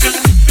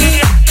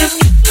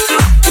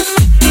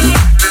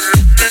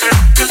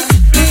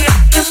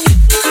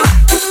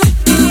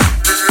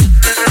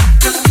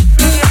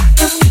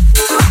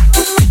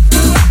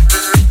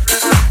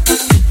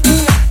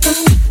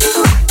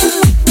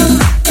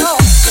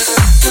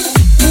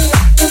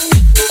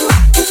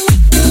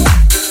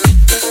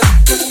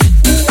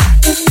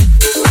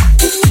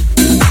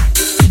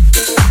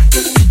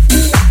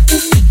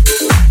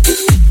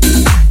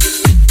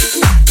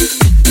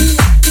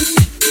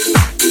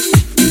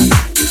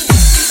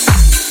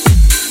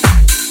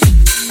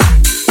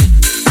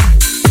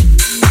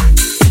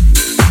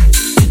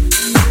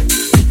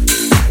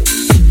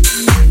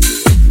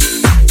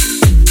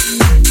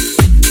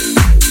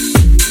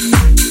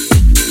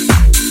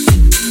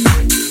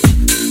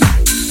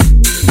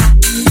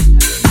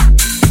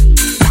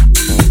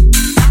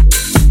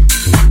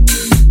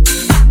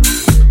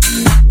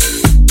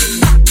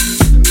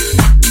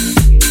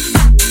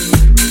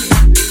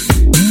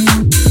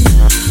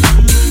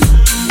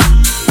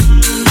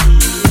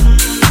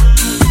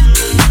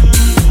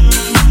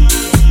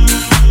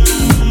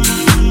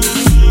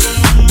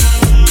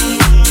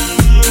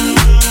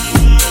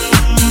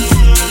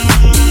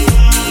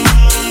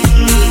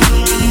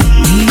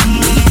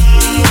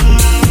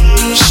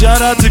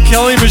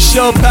 Kelly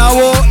Michelle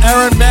Powell,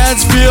 Aaron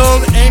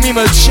Mansfield, Amy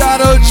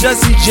Machado,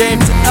 Jesse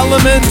James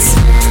Elements,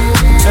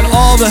 and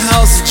all the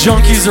house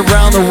junkies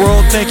around the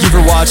world. Thank you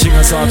for watching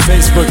us on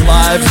Facebook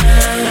Live.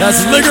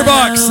 That's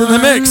Liquorbox in the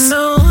mix.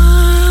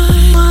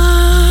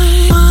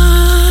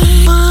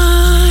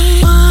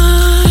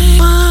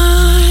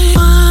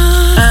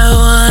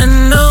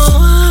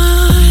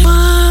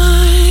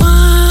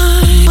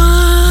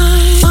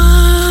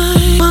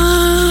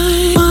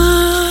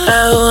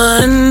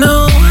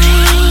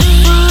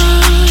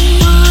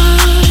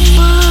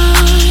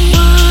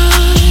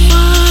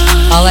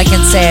 All I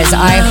can say is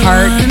I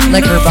heart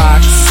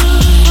Liquorbox.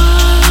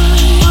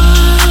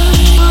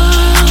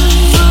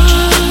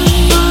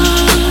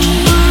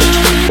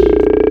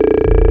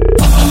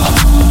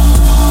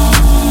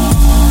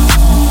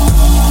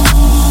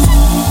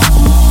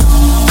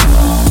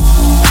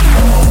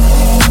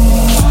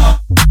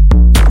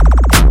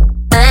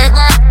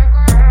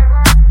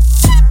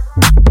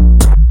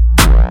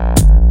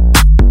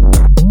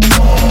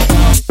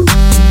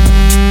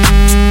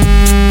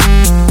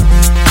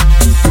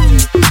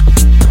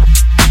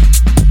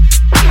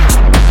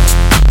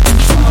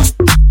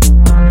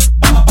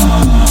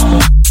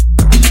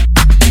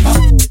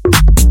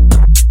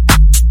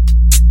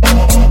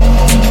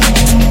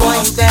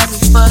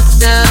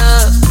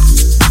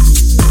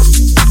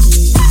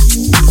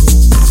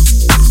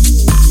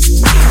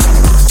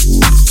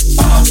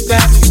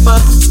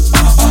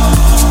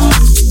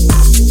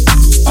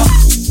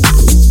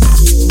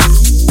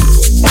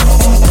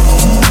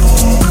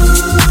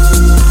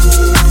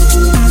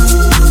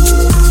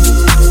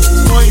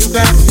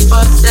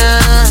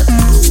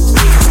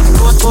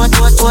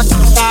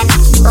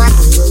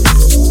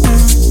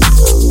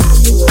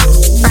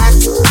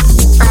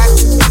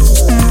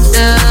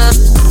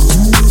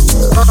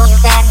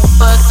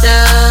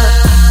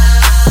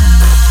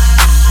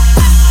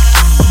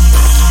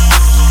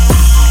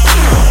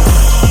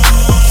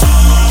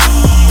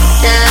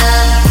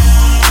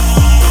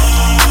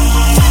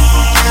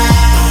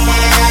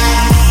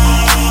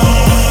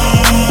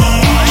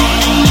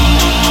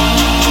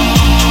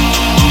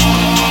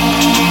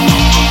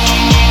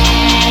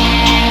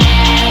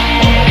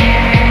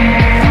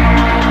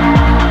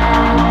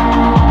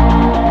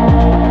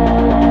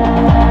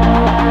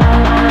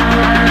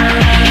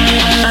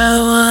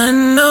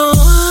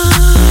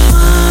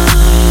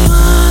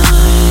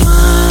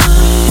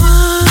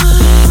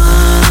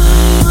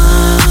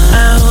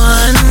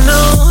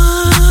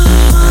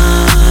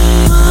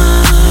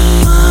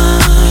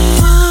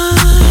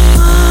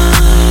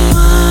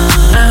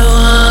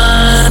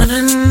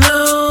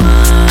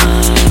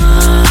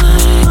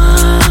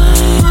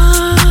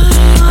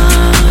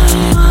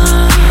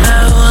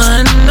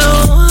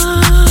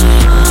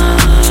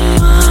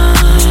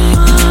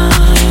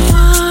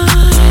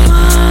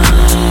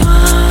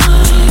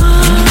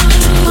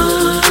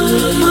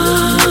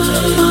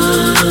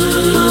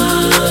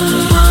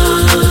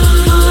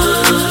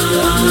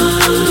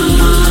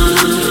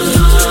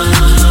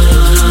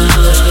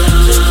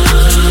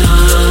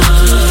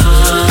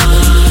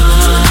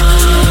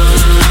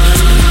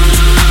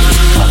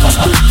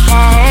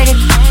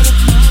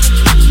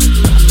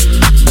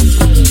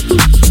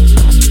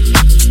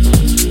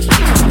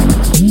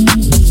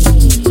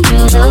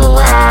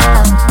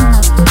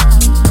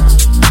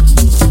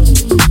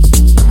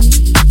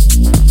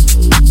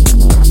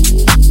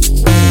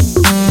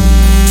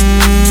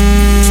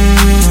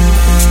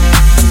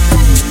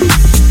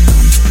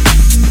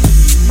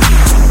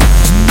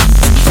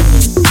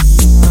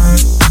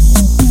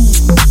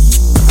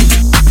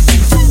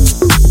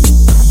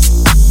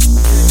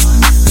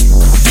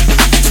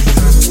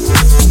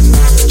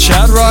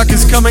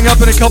 Coming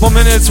up in a couple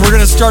minutes, we're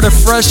going to start a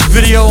fresh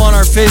video on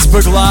our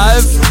Facebook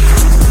Live,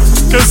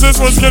 because this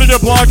one's going to get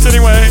blocked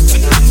anyway.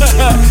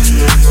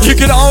 You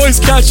can always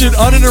catch it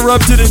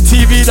uninterrupted at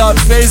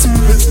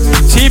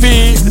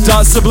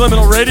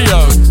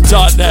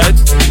tv.subliminalradio.net.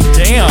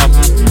 Damn,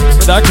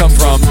 where'd that come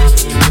from?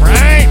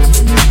 Right?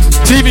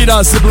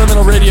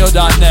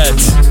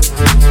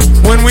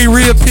 tv.subliminalradio.net. When we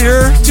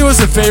reappear, do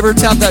us a favor,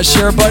 tap that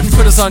share button,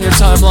 put us on your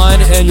timeline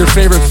and your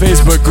favorite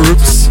Facebook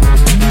groups.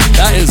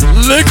 That is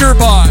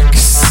Liquorbox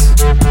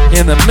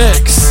in the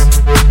mix.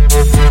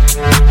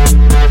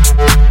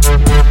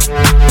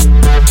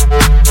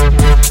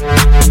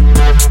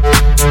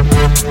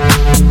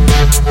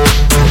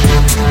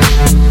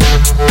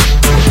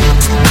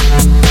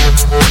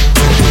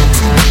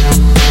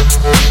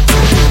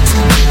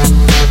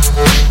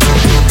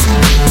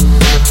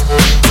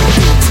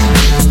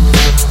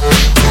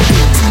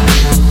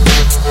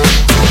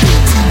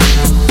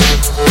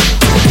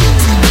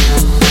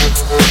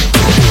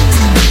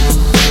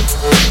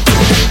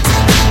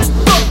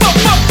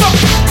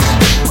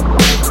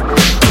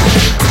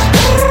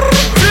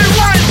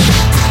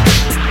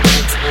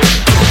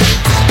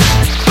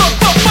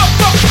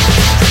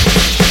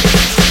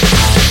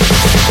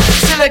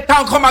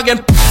 Come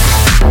again.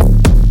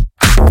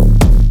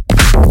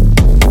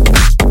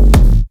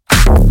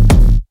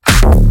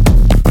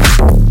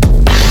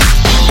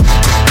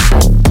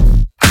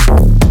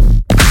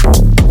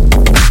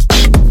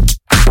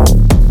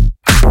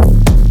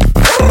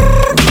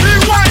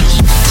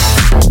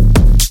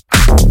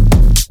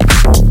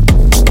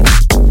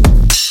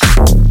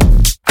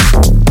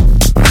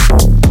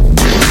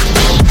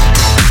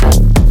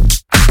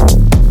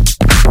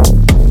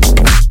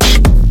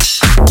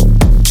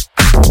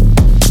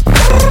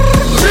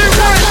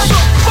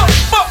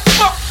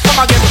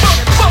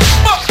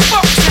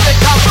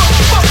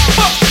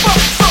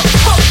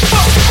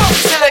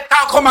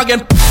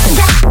 Again.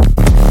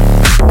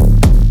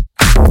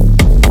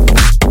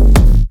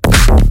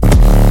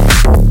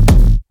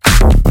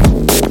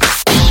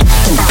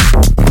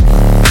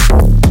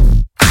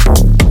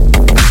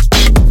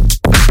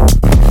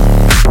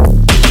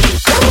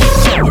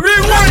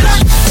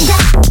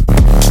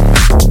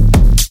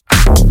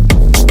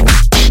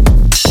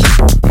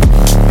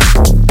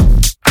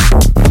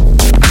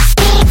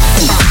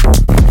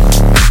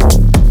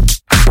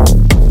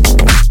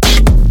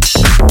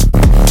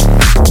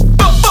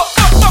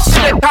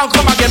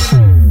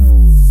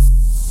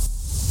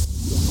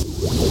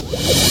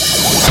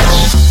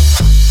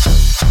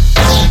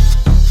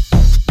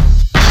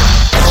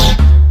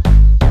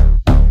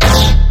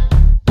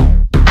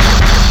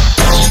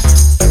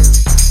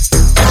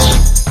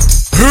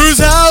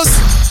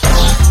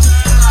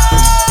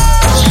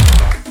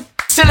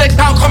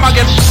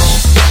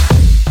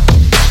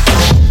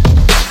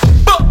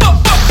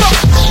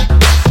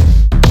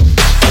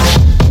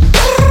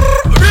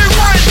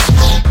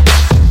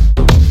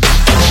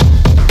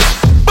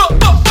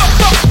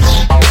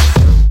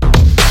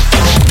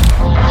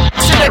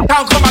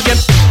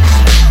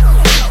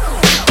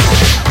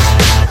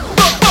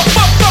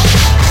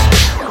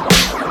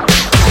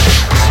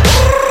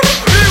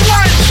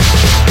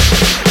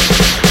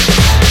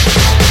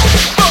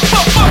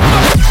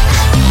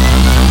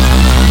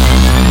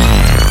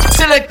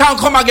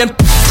 Come again.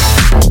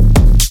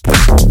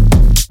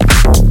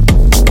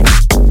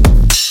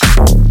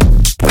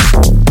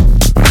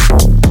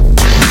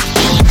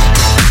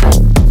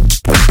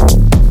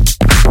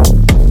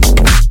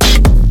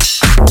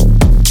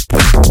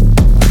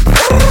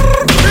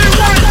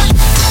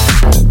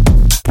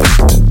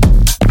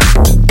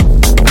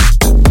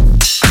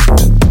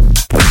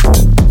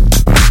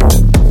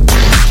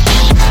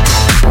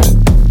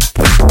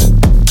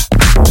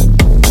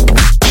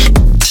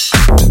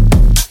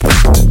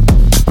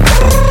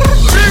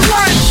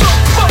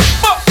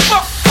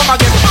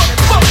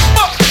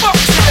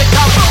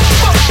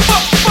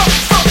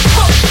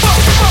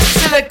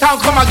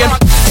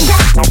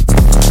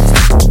 Come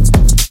again.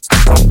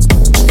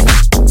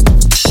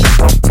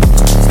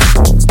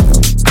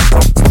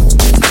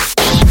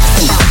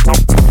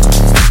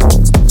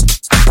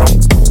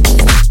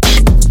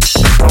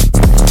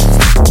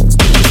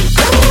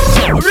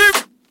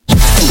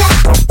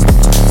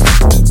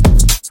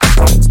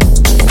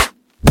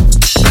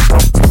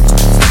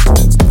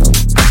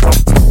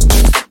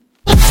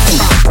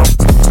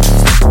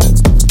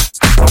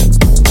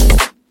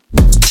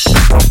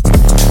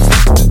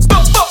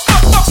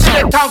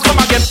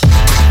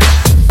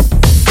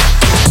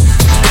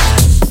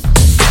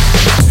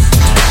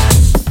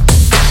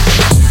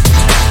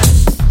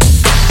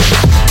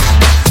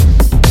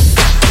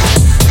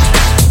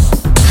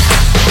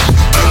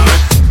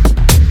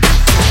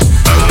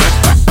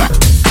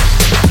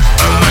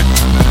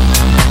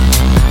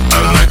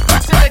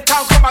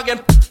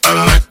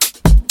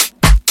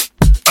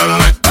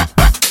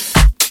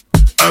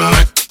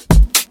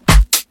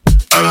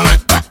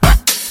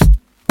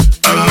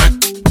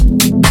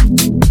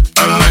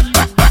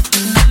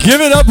 Give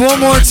it up one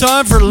more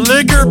time for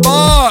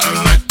Liquorbox.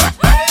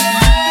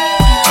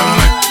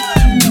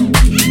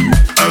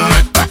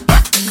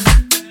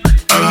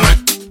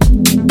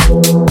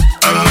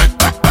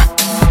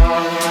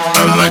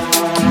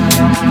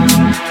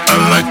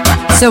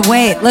 So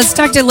wait, let's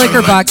talk to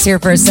Liquorbox here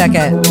for a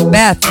second.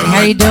 Beth,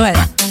 how you doing?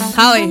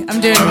 Holly,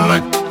 I'm doing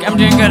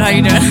good. How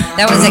you doing?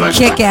 That was a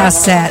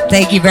kick-ass set.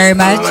 Thank you very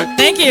much.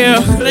 Thank you.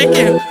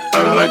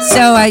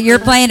 So you're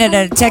playing at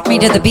a Take Me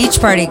to the Beach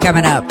party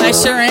coming up. I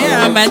sure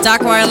am at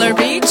Dockweiler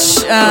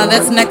Beach.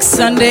 That's next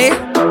Sunday.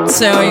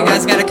 So you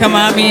guys got to come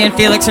on. Me and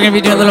Felix are going to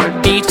be doing a little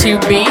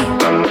B2B.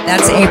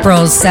 That's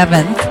April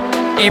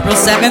 7th. April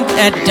 7th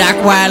at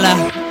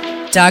Dockweiler.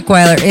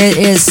 Dockweiler, it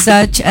is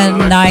such a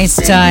nice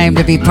time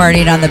to be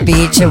partying on the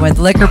beach, and with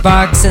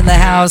Liquorbox in the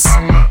house,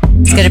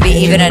 it's going to be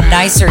even a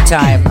nicer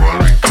time.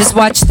 Just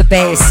watch the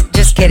bass.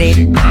 Just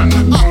kidding.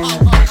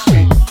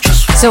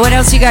 So what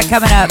else you got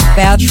coming up,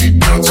 Beth?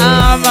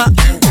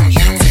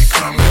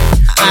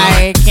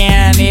 I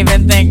can't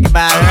even think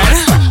about it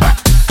right now.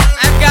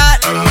 I've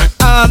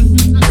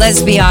got,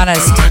 let's be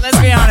honest.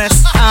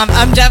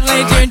 I'm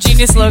definitely doing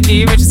Genius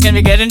Loki, which is going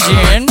to be good in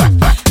June.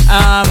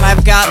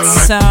 I've got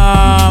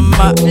some...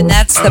 And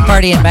that's the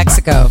party in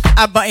Mexico.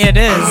 But it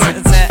is.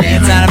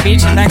 It's on a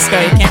beach in Mexico.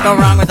 You can't go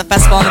wrong with a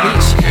festival on the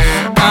beach.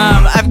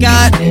 I've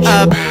got...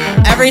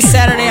 every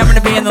Saturday I'm going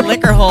to be in the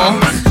Liquor Hole.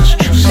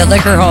 The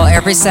Liquor Hole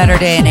every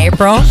Saturday in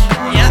April?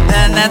 Yep,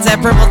 and that's at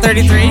Purple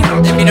 33.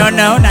 If you don't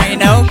know, now you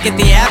know. Get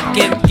the app.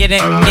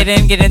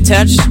 Get in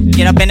touch.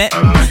 Get up in it.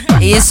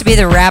 It used to be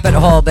the Rabbit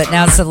Hole, but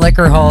now it's the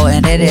Liquor Hole,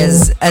 and it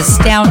is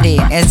astounding.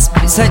 It's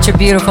such a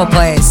beautiful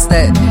place.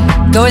 That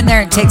go in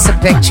there and take some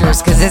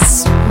pictures because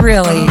it's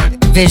really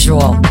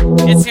visual.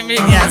 It's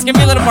gonna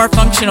be a little more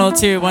functional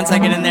too once I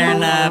get in there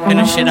and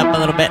finish it up a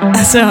little bit.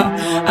 So,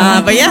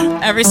 but yeah,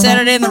 every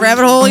Saturday in the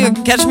Rabbit Hole you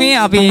can catch me.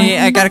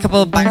 I got a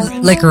couple of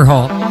Liquor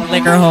Hole.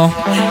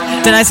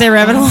 Did I say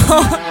Rabbit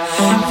Hole?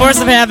 Force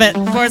of Rabbit.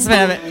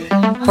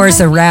 Force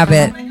a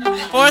Rabbit.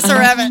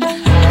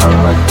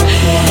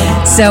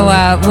 So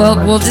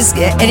we'll just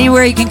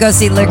anywhere you can go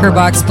see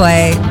Liquorbox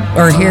play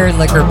or hear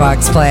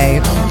Liquorbox play.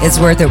 It's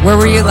worth it. Where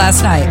were you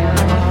last night?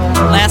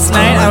 Last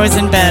night I was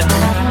in bed.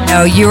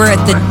 No, you were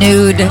at the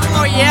Nude.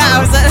 Oh yeah,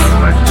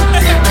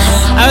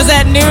 I was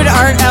at Nude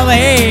Art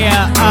LA.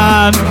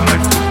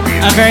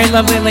 A very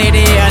lovely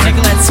lady,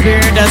 Nicolette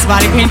Spear, does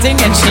body painting,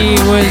 and she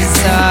was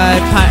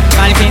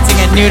body painting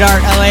at Nude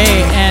Art LA,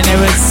 and it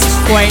was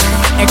quite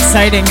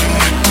exciting.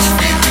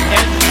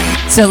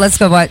 So let's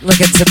go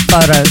look at some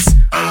photos.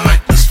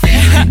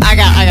 I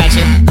got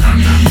you.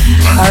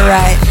 All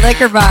right,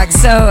 Liquorbox.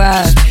 So